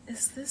 wait.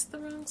 Is this the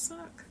wrong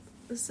sock?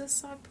 Is this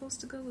sock supposed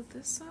to go with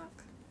this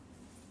sock?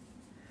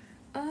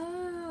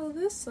 Oh,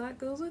 this sock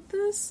goes with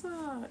this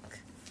sock.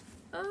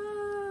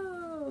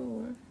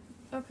 Oh.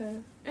 Okay.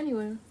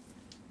 Anyway.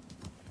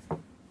 Oh,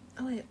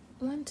 wait.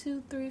 1,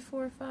 2, 3,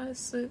 4, 5,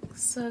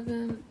 6,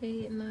 7,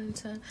 8, 9,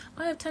 10.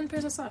 I have 10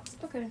 pairs of socks.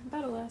 Okay,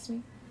 that'll last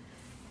me.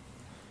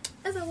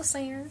 As I was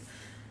saying.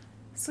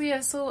 So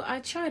yeah, so I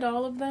tried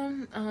all of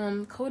them.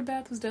 Cold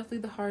bath was definitely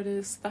the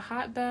hardest. The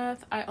hot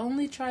bath, I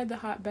only tried the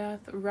hot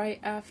bath right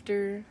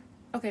after.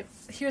 Okay,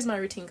 here's my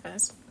routine,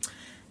 guys.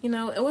 You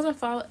know, it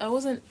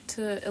wasn't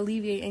to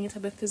alleviate any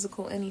type of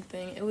physical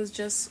anything. It was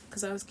just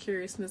because I was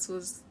curious, and this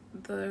was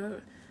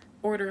the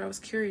order I was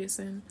curious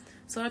in.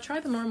 So I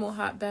tried the normal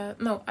hot bath.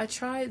 No, I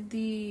tried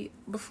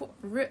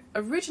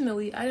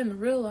originally, I didn't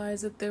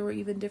realize that there were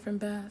even different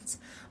baths.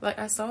 Like,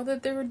 I saw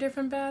that there were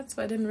different baths,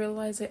 but I didn't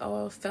realize they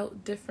all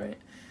felt different.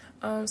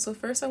 So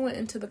first I went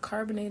into the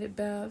carbonated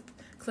bath,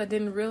 because I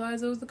didn't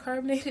realize it was the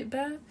carbonated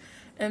bath.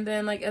 And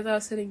then, like, as I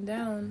was sitting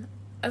down,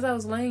 as I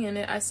was laying in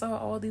it, I saw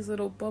all these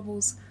little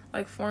bubbles,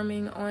 like,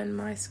 forming on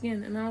my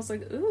skin. And I was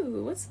like,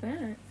 ooh, what's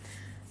that?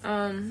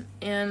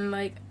 And,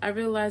 like, I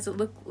realized it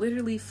looked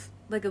literally...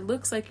 Like, it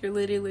looks like you're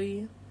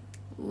literally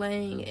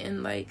laying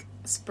in, like,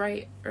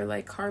 Sprite or,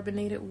 like,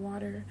 carbonated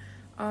water.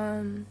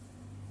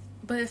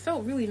 But it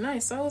felt really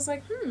nice. So I was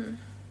like,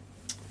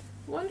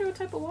 wonder what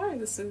type of water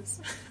this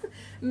is.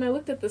 And I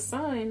looked at the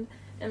sign,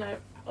 and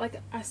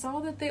I saw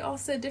that they all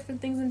said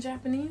different things in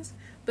Japanese.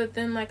 But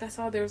then, like, I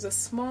saw there was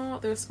small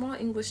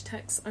English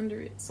text under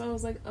it. So I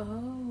was like,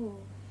 oh,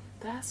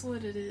 that's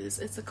what it is.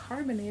 It's a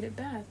carbonated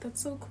bath.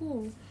 That's so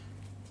cool.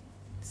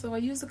 So I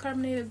used the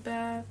carbonated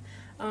bath.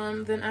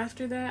 Then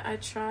after that, I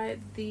tried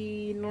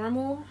the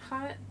normal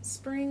hot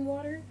spring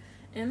water,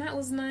 and that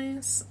was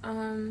nice.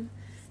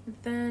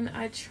 Then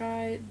I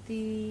tried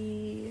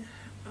the,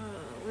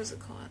 what's it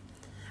called?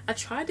 I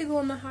tried to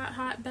go in the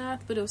hot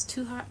bath, but it was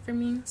too hot for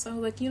me. So,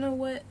 like, you know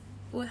what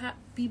would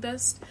be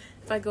best?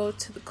 If I go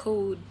to the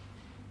cold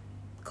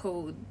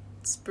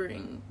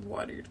spring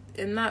water.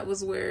 And that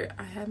was where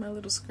I had my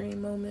little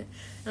scream moment.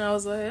 And I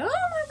was like, oh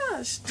my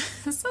gosh,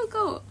 it's so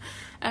cold.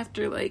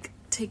 After, like,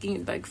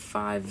 taking, like,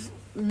 5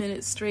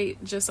 minutes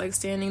straight, just, like,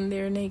 standing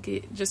there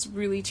naked, just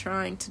really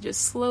trying to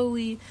just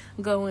slowly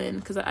go in,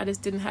 because I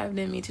just didn't have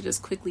it in me to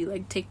just quickly,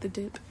 like, take the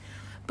dip.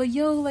 But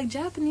yo, like,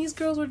 Japanese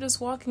girls were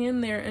just walking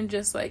in there and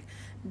just, like,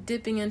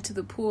 dipping into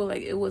the pool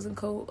like it wasn't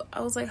cold.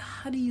 I was like,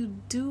 how do you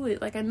do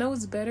it? Like, I know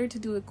it's better to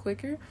do it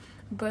quicker,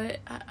 but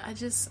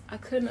I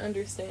couldn't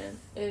understand.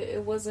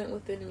 It wasn't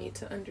within me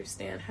to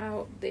understand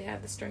how they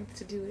had the strength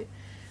to do it.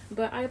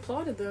 But I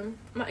applauded them.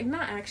 Like,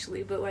 not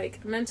actually, but,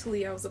 like,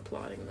 mentally I was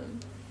applauding them.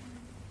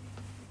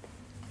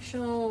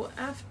 So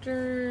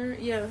after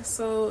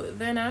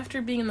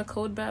being in the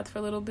cold bath for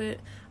a little bit,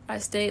 I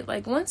stayed,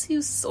 like, once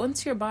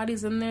your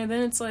body's in there,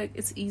 then it's, like,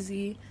 it's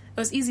easy.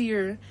 It's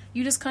easier.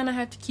 You just kind of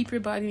have to keep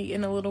your body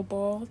in a little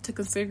ball to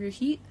conserve your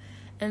heat,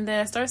 and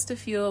then it starts to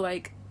feel,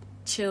 like,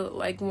 chill,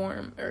 like,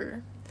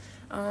 warmer.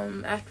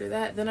 After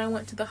that, then I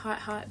went to the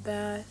hot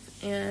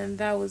bath, and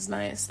that was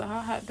nice. The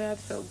hot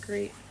bath felt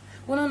great.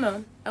 Well,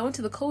 no. I went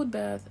to the cold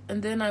bath,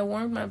 and then I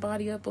warmed my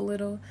body up a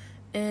little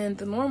in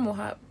the normal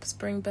hot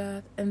spring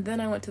bath, and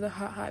then I went to the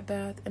hot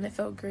bath, and it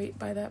felt great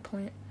by that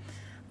point.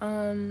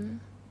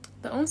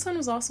 The onsen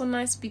was also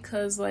nice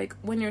because, like,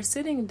 when you're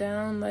sitting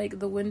down, like,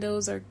 the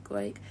windows are,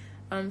 like,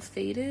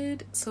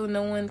 faded, so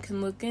no one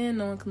can look in,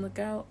 no one can look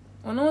out.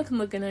 Well, no one can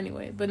look in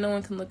anyway, but no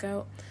one can look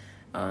out.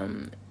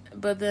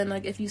 But then,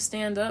 like, if you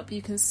stand up,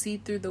 you can see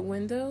through the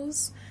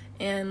windows,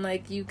 and,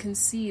 like, you can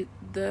see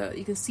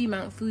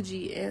Mount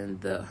Fuji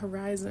and the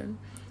horizon.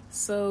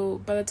 So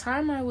by the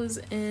time I was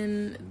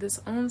in this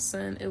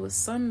onsen, it was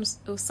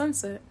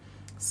sunset.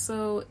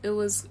 So it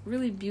was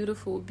really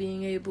beautiful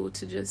being able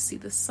to just see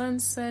the sun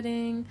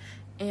setting,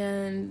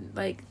 and,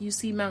 like, you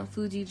see Mount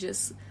Fuji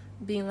just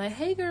being like,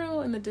 hey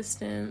girl, in the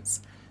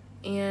distance.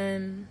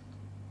 And,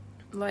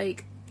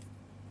 like,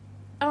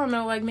 I don't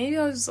know, like, maybe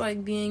I was,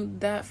 like, being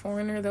that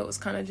foreigner that was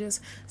kind of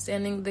just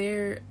standing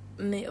there,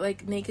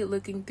 like, naked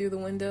looking through the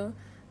window.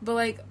 But,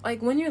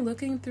 like when you're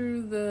looking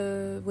through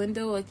the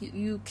window, like,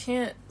 you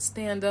can't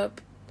stand up,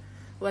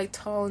 like,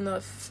 tall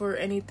enough for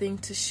anything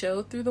to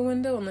show through the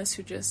window unless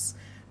you're just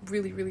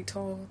really, really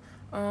tall.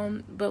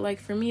 But, like,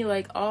 for me,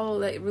 like, all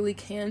that really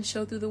can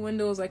show through the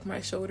window is, like,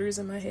 my shoulders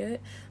and my head.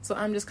 So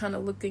I'm just kind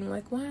of looking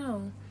like,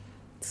 wow,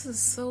 this is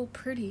so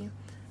pretty.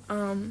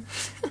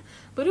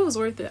 But it was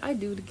worth it. I'd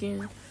do it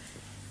again.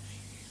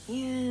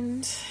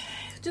 And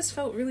it just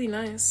felt really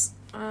nice.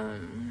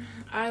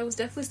 I was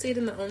definitely stayed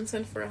in the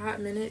onsen for a hot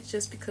minute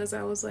just because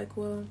I was like,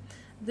 well,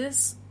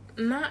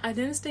 I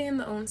didn't stay in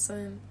the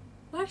onsen.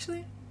 Well,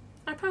 actually,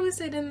 I probably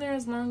stayed in there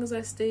as long as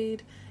I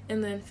stayed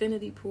in the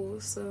infinity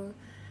pool. So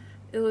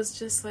it was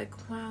just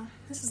like, wow,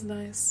 this is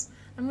nice.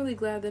 I'm really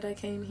glad that I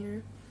came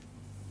here.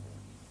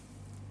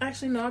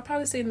 Actually, no, I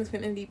probably stayed in the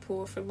infinity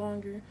pool for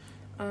longer.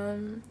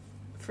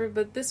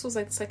 But this was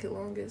like the second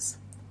longest.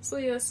 So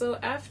yeah, so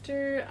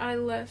after I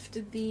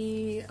left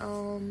the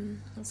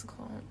what's it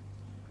called?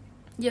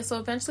 Yeah, so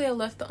eventually I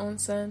left the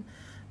onsen.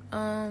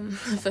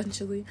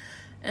 Eventually.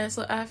 And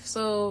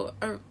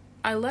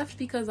I left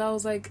because I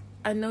was like,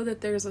 I know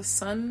that there's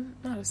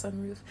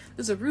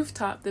there's a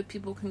rooftop that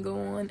people can go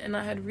on, and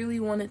I had really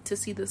wanted to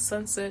see the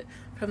sunset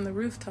from the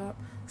rooftop.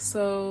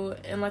 So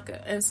like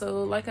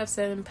I've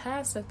said in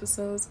past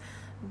episodes,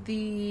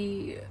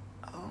 the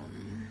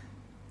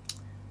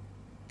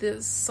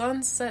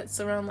sun sets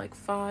around like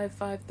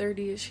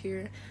 5:30ish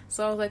here.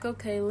 So I was like,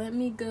 okay, let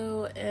me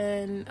go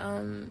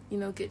and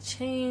get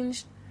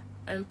changed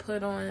and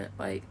put on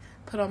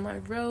my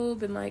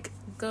robe and like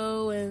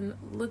go and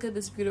look at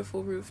this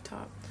beautiful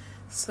rooftop.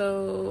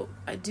 So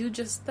I do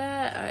just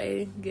that.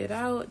 I get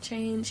out,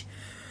 change,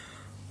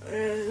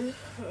 and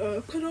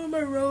put on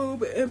my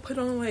robe and put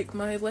on like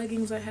my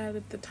leggings I had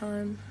at the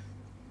time.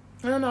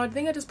 I don't know, I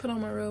think I just put on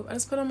my robe.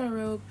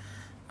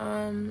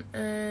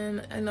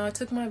 And I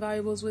took my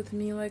valuables with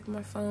me, like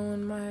my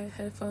phone, my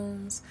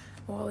headphones,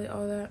 wallet,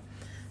 all that.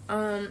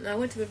 I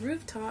went to the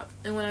rooftop,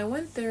 and when I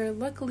went there,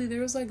 luckily there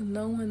was like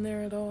no one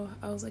there at all.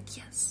 I was like,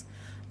 yes.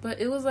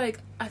 But it was like,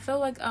 I felt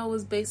like I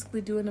was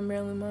basically doing a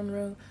Marilyn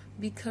Monroe,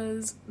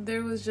 because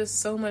there was just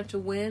so much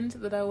wind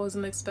that I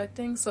wasn't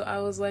expecting. So I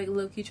was like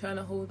low-key trying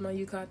to hold my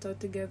yukata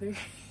together.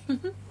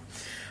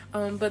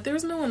 But there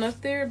was no one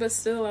up there, but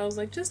still I was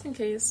like, just in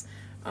case.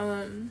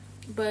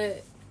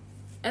 But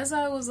as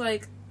I was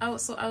like, I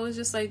was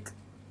just like,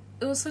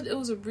 it was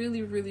a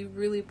really, really,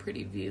 really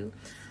pretty view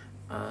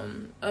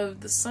of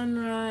the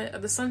sunrise,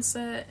 of the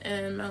sunset,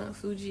 and Mount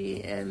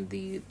Fuji and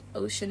the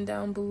ocean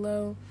down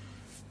below.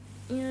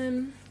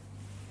 And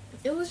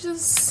it was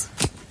just,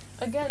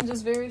 again,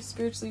 just very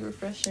spiritually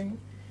refreshing.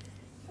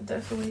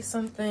 Definitely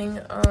something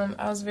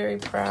I was very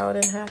proud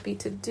and happy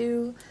to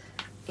do.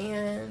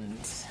 And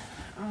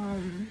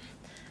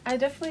I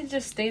definitely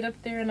just stayed up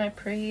there and I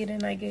prayed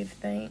and I gave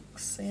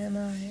thanks, and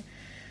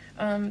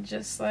I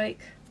just like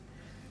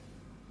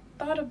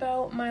thought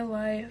about my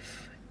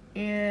life,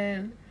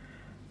 and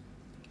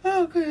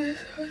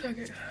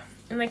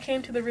and I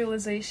came to the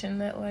realization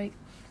that, like,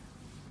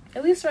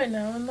 at least right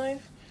now in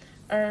life,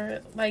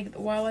 or like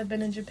while I've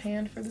been in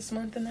Japan for this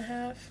month and a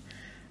half,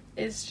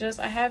 it's just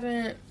I've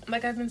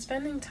been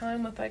spending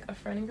time with like a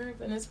friend group,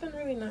 and it's been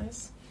really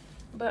nice.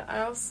 But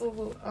I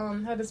also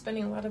have been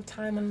spending a lot of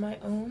time on my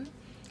own,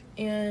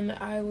 and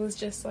I was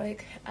just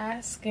like I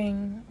was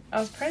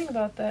praying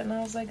about that, and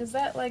I was like, is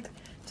that like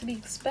to be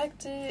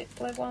expected,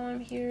 like while I'm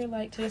here,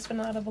 like to just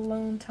spend a lot of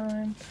alone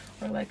time,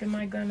 or like am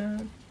I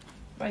gonna,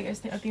 like, are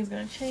things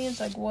gonna change,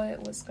 like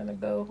what's gonna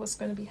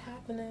be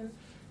happening?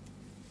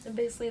 And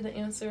basically the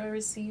answer I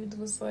received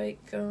was like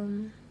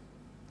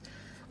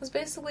was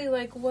basically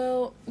like,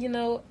 well,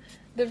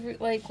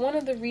 one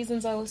of the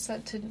reasons I was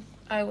sent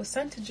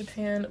to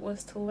Japan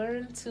was to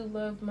learn to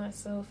love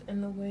myself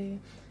in the way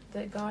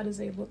that God is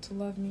able to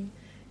love me.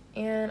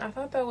 And I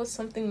thought that was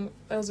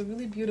a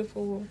really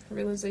beautiful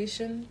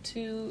realization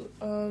to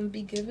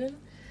be given.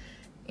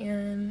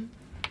 And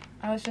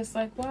I was just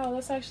like, wow,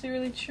 that's actually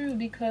really true,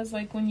 because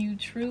like when you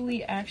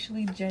truly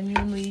actually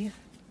genuinely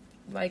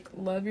like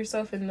love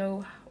yourself and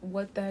know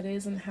what that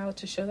is and how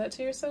to show that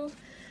to yourself,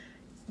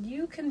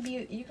 you can be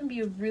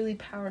a really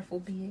powerful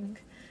being.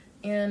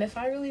 And if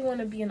I really want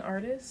to be an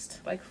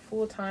artist like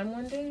full time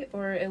one day,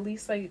 or at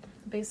least like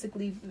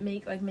basically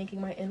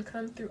making my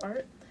income through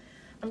art,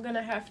 I'm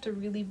gonna have to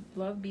really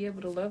be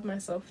able to love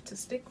myself to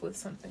stick with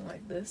something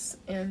like this,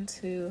 and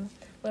to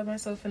love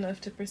myself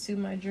enough to pursue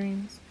my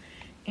dreams.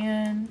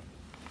 And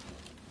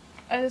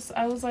I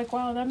was like,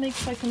 wow, that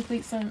makes like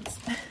complete sense.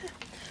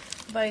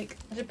 Like,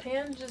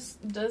 Japan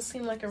just does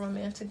seem like a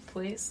romantic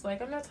place. Like,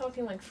 I'm not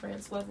talking like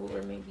France level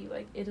or maybe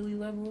like Italy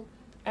level.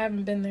 I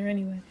haven't been there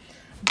anyway.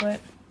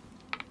 But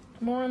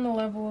more on the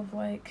level of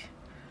like,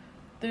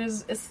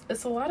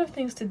 it's a lot of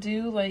things to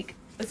do. Like,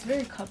 it's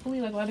very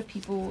coupley. Like, a lot of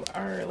people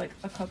are like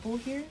a couple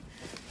here.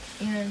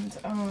 And,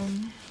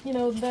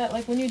 that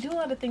like when you do a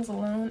lot of things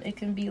alone, it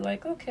can be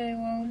like, okay,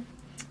 well,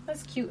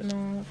 that's cute and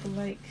all, but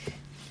like,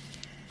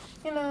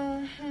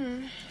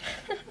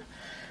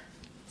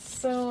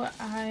 So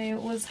I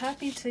was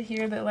happy to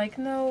hear that, like,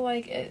 no,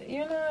 like,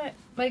 you're not,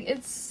 like,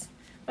 it's,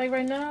 like,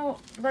 right now,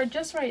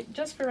 just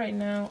for right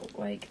now,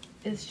 like,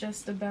 it's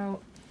just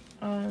about,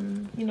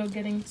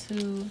 getting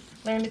to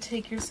learn to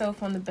take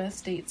yourself on the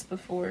best dates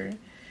before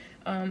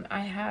I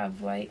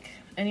have, like,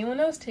 anyone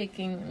else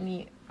taking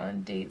me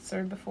on dates,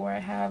 or before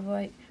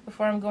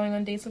I'm going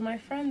on dates with my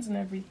friends and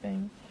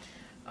everything.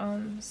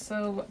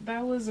 So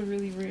that was a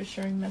really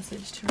reassuring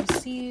message to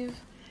receive.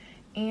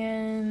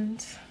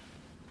 And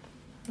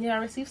yeah, I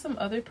received some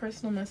other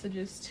personal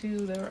messages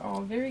too that were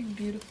all very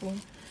beautiful,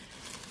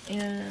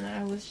 and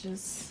I was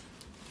just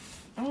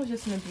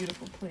in a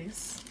beautiful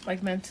place,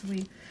 like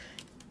mentally,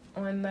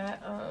 on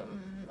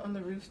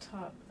the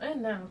rooftop,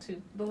 and now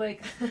too, but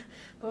like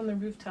but on the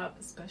rooftop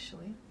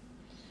especially.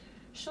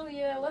 So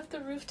yeah, I left the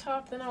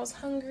rooftop, then I was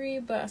hungry,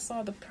 but I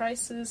saw the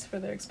prices for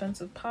their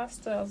expensive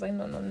pasta. I was like,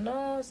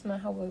 no, it's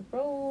not how I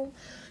roll.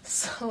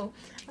 So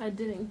I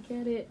didn't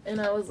get it, and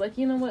I was like,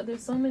 you know what,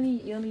 there's so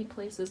many yummy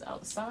places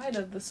outside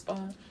of the spa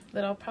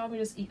that I'll probably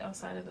just eat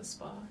outside of the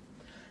spa.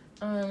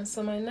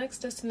 So my next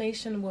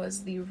destination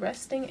was the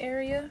resting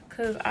area,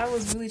 because I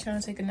was really trying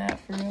to take a nap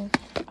for real.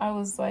 I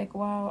was like,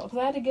 wow, because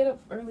I had to get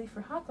up early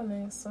for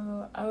Hakone,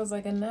 so I was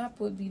like, a nap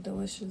would be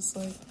delicious.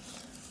 Like,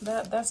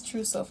 that's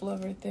true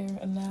self-love right there,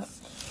 a nap.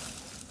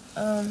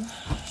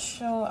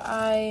 So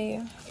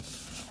I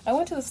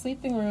went to the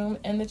sleeping room,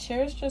 and the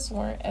chairs just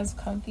weren't as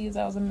comfy as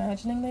I was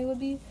imagining they would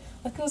be.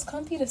 Like, it was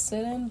comfy to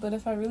sit in, but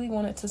if I really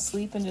wanted to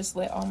sleep and just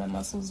let all my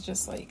muscles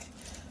just like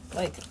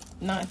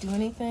not do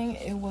anything,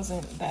 it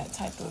wasn't that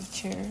type of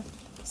chair.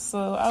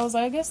 So I was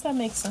like, I guess that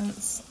makes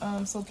sense.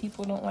 So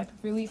people don't like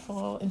really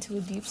fall into a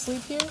deep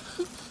sleep here.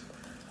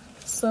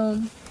 So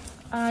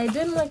I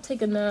didn't like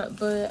take a nap,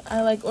 but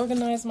I like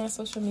organized my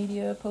social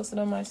media, posted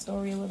on my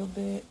story a little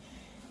bit,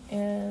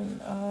 and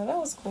that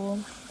was cool.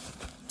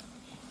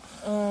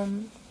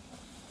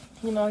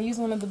 You know, I used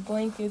one of the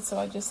blankets, so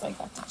I just like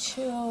got to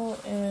chill,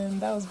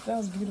 and that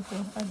was beautiful.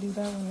 I'd do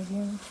that one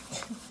again.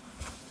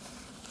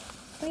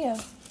 But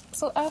yeah.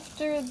 So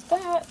after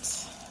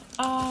that,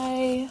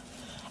 I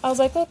was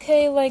like,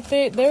 okay, like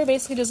they were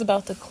basically just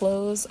about to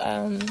close.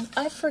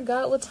 I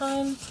forgot what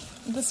time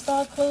the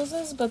spa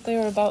closes, but they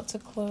were about to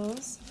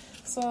close.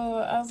 So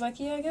I was like,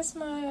 yeah, I guess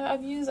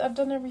I've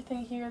done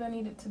everything here that I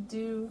needed to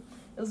do.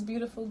 It was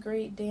beautiful,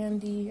 great,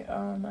 dandy.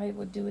 I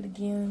would do it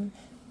again.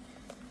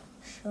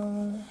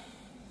 So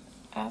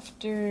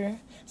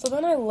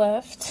then I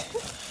left.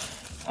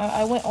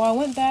 I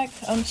went back,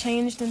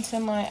 changed into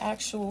my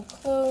actual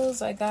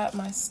clothes. I got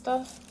my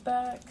stuff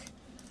back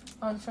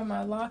from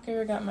my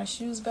locker, got my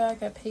shoes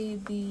back. I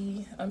paid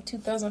the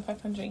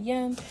 2,500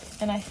 yen,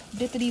 and I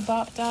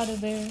bippity-bopped out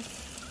of there.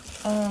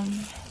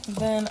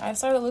 Then I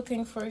started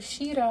looking for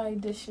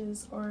shirai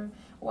dishes, or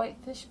white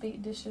fish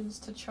bait dishes,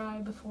 to try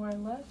before I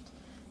left,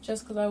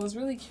 just because I was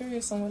really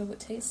curious on what it would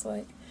taste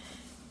like.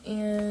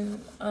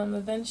 And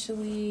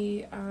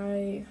eventually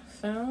I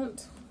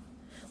found...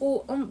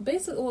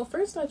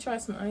 first I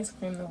tried some ice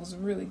cream that was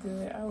really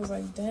good. I was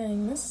like,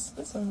 dang, this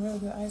is some really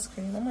good ice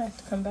cream. I'm gonna have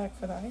to come back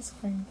for the ice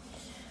cream.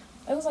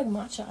 It was like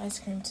matcha ice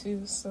cream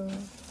too, so,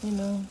 you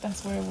know,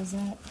 that's where it was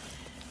at.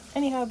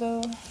 Anyhow,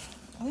 though,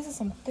 these are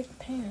some thick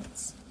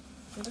pants.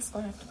 We're just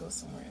gonna have to go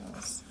somewhere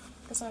else.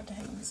 Guess I have to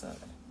hang these up.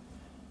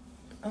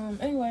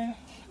 Anyway.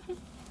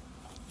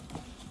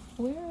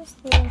 Where's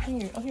the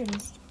here? Oh, here it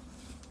is.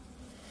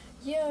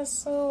 Yeah,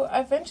 so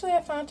eventually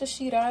I found a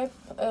shirai,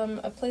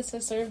 a place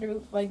that served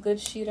like good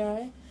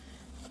shirai.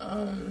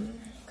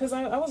 Because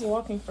I was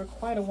walking for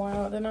quite a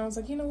while. Then I was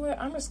like, you know what?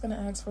 I'm just going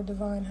to ask for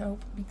divine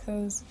help,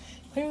 because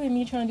clearly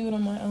me trying to do it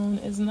on my own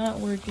is not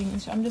working.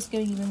 I'm just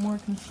getting even more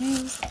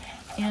confused.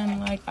 And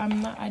like,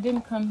 I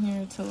didn't come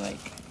here to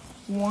like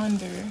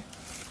wander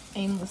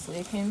aimlessly.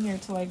 I came here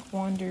to like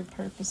wander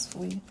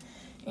purposefully.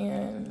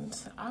 And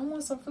I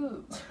want some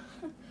food.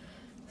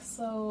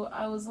 So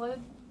I was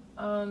led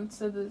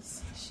to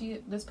this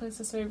place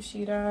to serve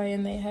shirai,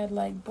 and they had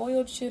like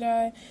boiled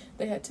shirai,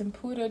 they had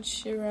tempura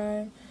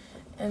shirai,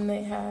 and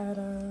they had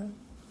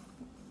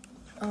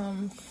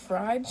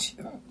fried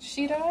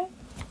shirai.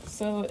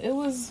 So it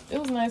was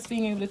nice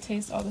being able to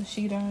taste all the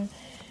shirai,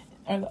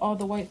 or all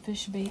the white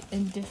fish bait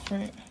in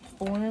different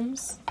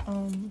forms.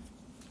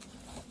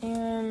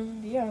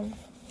 And yeah,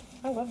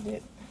 I loved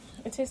it.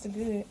 It tasted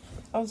good.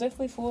 I was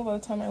definitely full by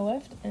the time I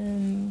left,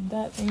 and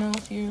that, you know,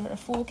 if you're a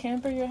full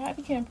camper, you're a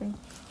happy camper.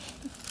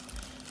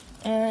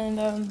 And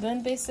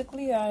then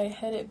basically I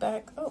headed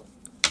back. Oh,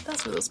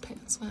 that's where those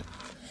pants went.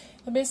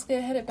 And basically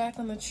I headed back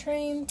on the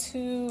train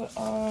to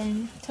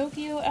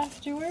Tokyo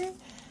afterward.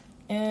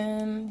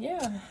 And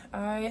yeah,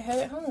 I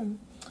headed home.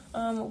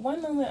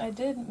 One moment I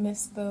did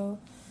miss though,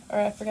 or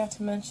I forgot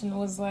to mention,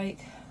 was like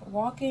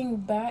walking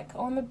back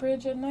on the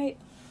bridge at night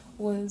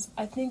was,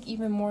 I think,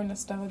 even more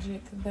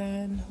nostalgic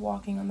than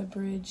walking on the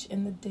bridge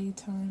in the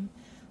daytime.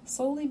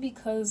 Solely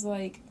because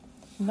like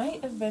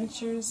night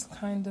adventures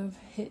kind of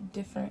hit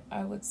different,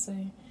 I would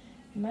say.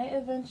 Night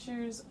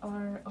adventures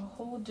are a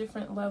whole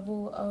different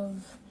level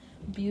of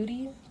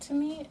beauty to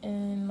me,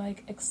 and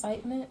like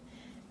excitement.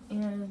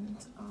 And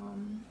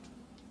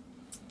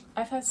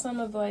I've had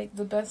some of like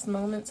the best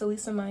moments, at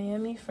least in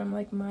Miami, from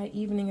like my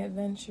evening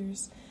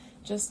adventures,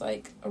 just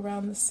like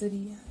around the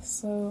city.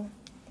 So,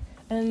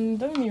 and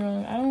don't get me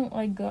wrong, I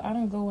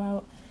don't go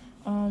out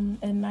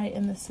at night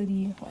in the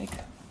city like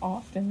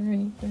often or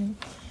anything.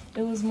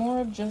 It was more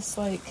of just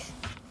like,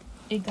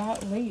 it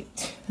got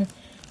late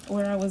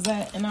where I was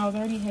at, and I was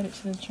already headed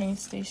to the train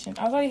station.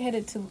 I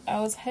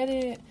was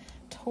headed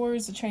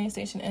towards the train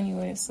station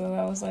anyway, so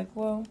I was like,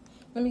 well,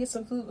 let me get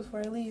some food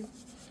before I leave.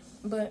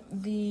 But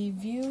the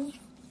view,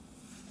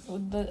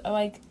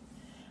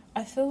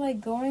 I feel like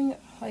going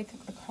like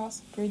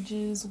across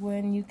bridges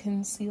when you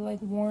can see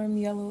like warm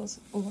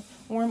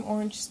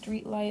orange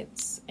street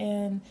lights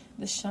and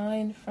the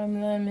shine from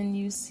them, and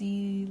you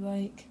see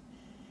like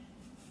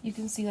you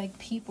can see like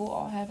people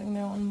all having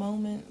their own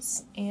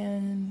moments,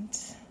 and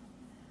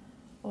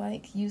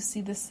like you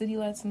see the city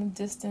lights in the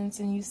distance,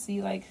 and you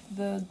see like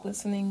the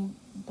glistening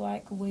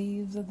black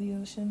waves of the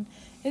ocean.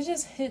 It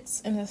just hits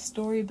in a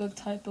storybook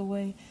type of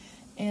way,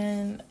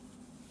 and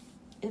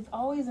it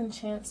always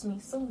enchants me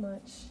so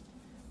much.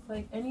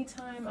 Like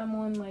anytime I'm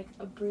on like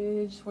a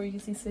bridge where you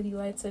see city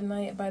lights at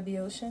night by the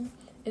ocean,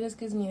 it just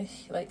gives me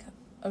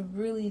a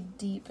really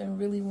deep and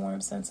really warm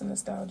sense of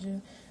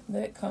nostalgia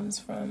that comes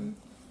from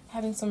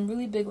having some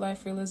really big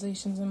life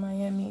realizations in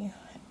Miami,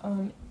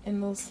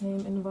 in those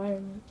same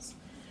environments.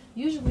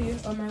 Usually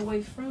on my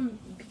way from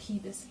Key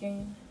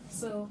Biscayne.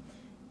 So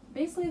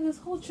basically this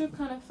whole trip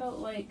kind of felt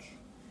like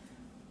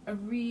a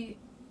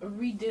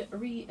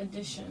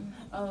re-edition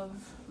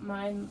of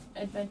my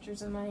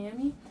adventures in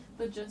Miami,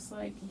 but just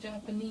like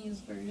Japanese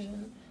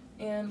version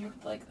and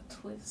with like a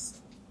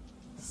twist.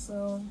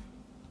 So,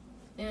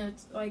 and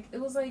it's like, it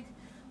was like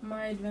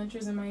my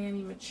adventures in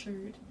Miami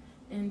matured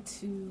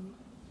into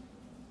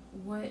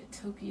what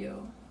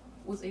Tokyo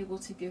was able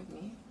to give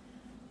me.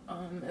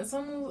 It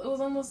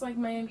was almost like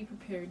Miami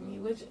prepared me,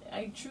 which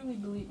I truly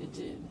believe it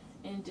did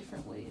in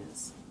different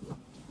ways.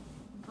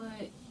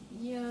 But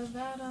yeah,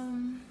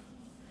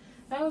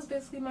 that was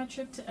basically my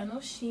trip to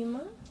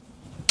Enoshima.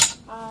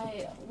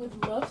 I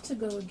would love to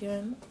go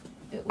again.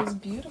 It was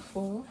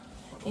beautiful,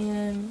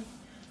 and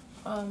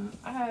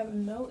I have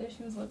no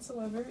issues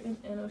whatsoever in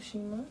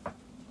Enoshima.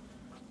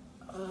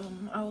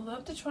 I would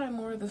love to try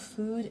more of the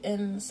food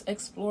and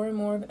explore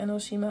more of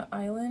Enoshima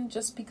Island,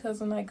 just because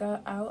when I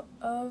got out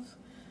of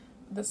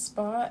the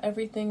spa,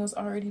 everything was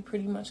already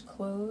pretty much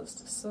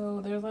closed. So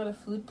there's a lot of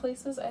food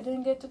places I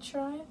didn't get to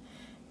try,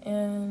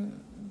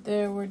 and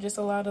there were just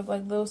a lot of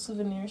like little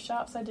souvenir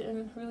shops I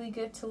didn't really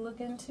get to look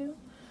into.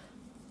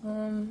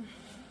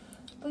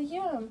 But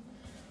yeah,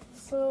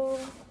 so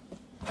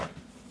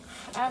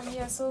I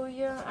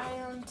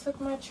took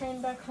my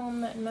train back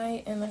home that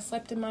night, and I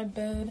slept in my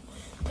bed,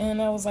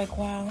 and I was like,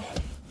 wow,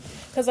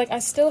 because like I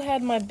still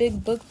had my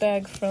big book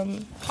bag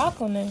from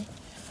Hakone,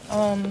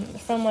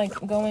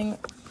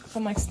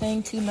 from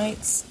staying 2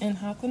 nights in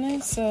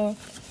Hakone. So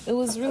it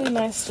was really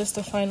nice just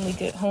to finally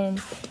get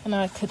home, and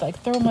I could like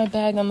throw my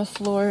bag on the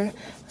floor,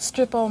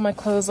 strip all my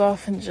clothes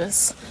off, and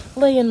just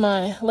lay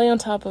on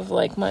top of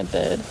like my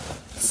bed.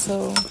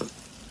 So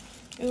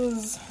it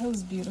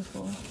was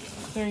beautiful,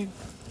 very,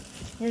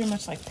 very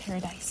much like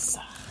paradise.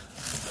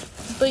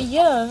 But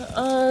yeah,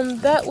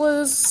 that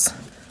was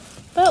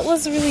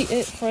really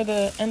it for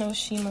the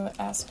Enoshima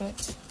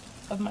aspect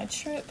of my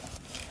trip.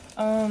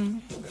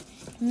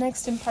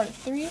 Next, in part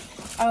 3,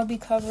 I'll be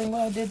covering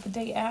what I did the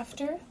day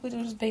after, which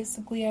was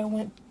basically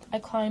I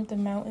climbed a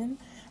mountain.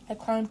 I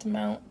climbed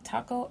Mount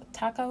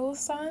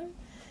Takao-san,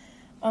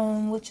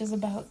 which is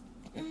about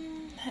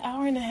an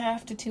hour and a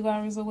half to 2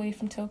 hours away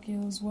from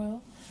Tokyo as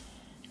well.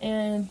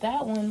 And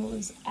that one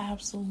was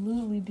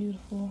absolutely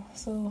beautiful.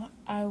 So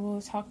I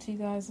will talk to you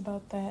guys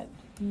about that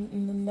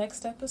in the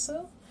next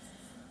episode.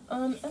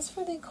 As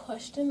for the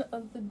question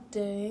of the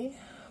day,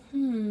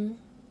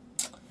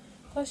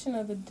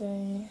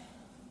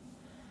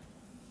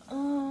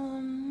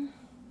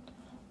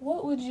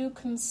 what would you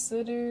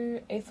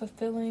consider a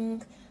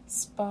fulfilling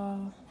spa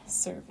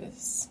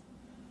service?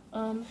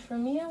 For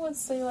me, I would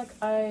say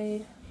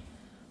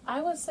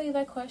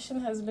that question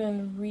has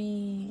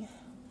been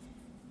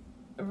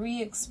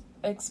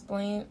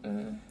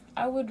explained.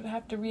 I would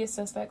have to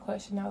reassess that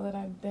question now that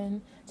I've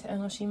been to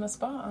Enoshima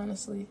Spa,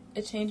 honestly.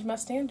 It changed my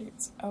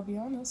standards, I'll be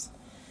honest.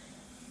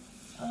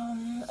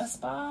 A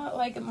spa,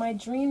 like my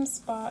dream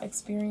spa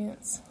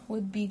experience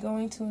would be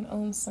going to an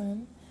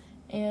onsen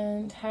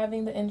and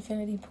having the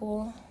infinity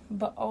pool,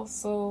 but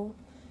also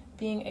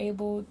being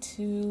able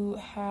to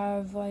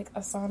have like a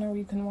sauna where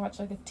you can watch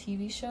like a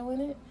TV show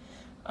in it,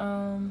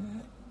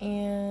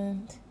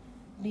 and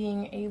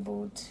being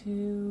able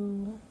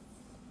to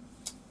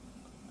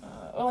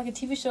or like a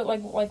TV show,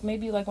 like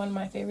maybe like one of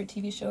my favorite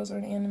TV shows or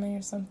an anime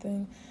or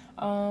something,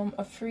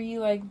 a free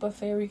like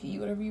buffet where you can eat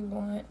whatever you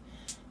want,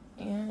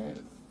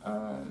 and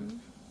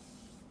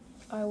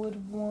I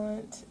would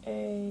want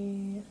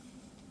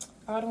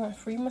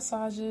free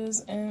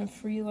massages and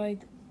free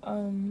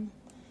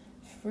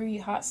free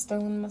hot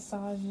stone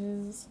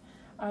massages.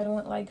 I'd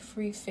want like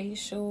free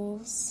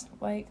facials,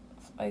 like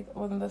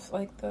when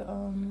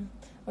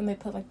they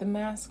put like the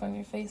mask on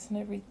your face and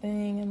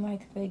everything, and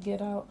like they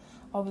get out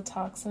all the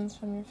toxins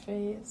from your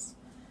face.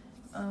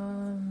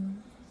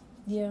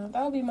 Yeah,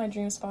 that would be my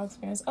dream spa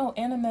experience. Oh,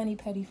 and a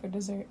mani-pedi for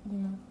dessert, you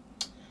know.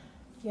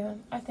 Yeah,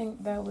 I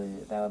think that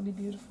would be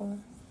beautiful.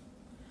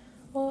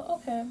 Well,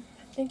 okay.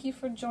 Thank you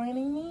for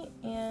joining me,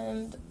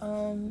 and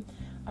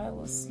I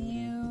will see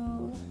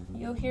you.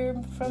 You'll hear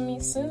from me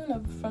soon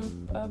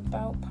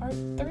about part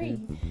 3.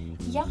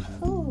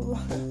 Yahoo!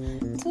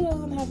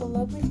 Toodles, and have a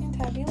lovely,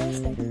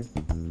 fantabulous day.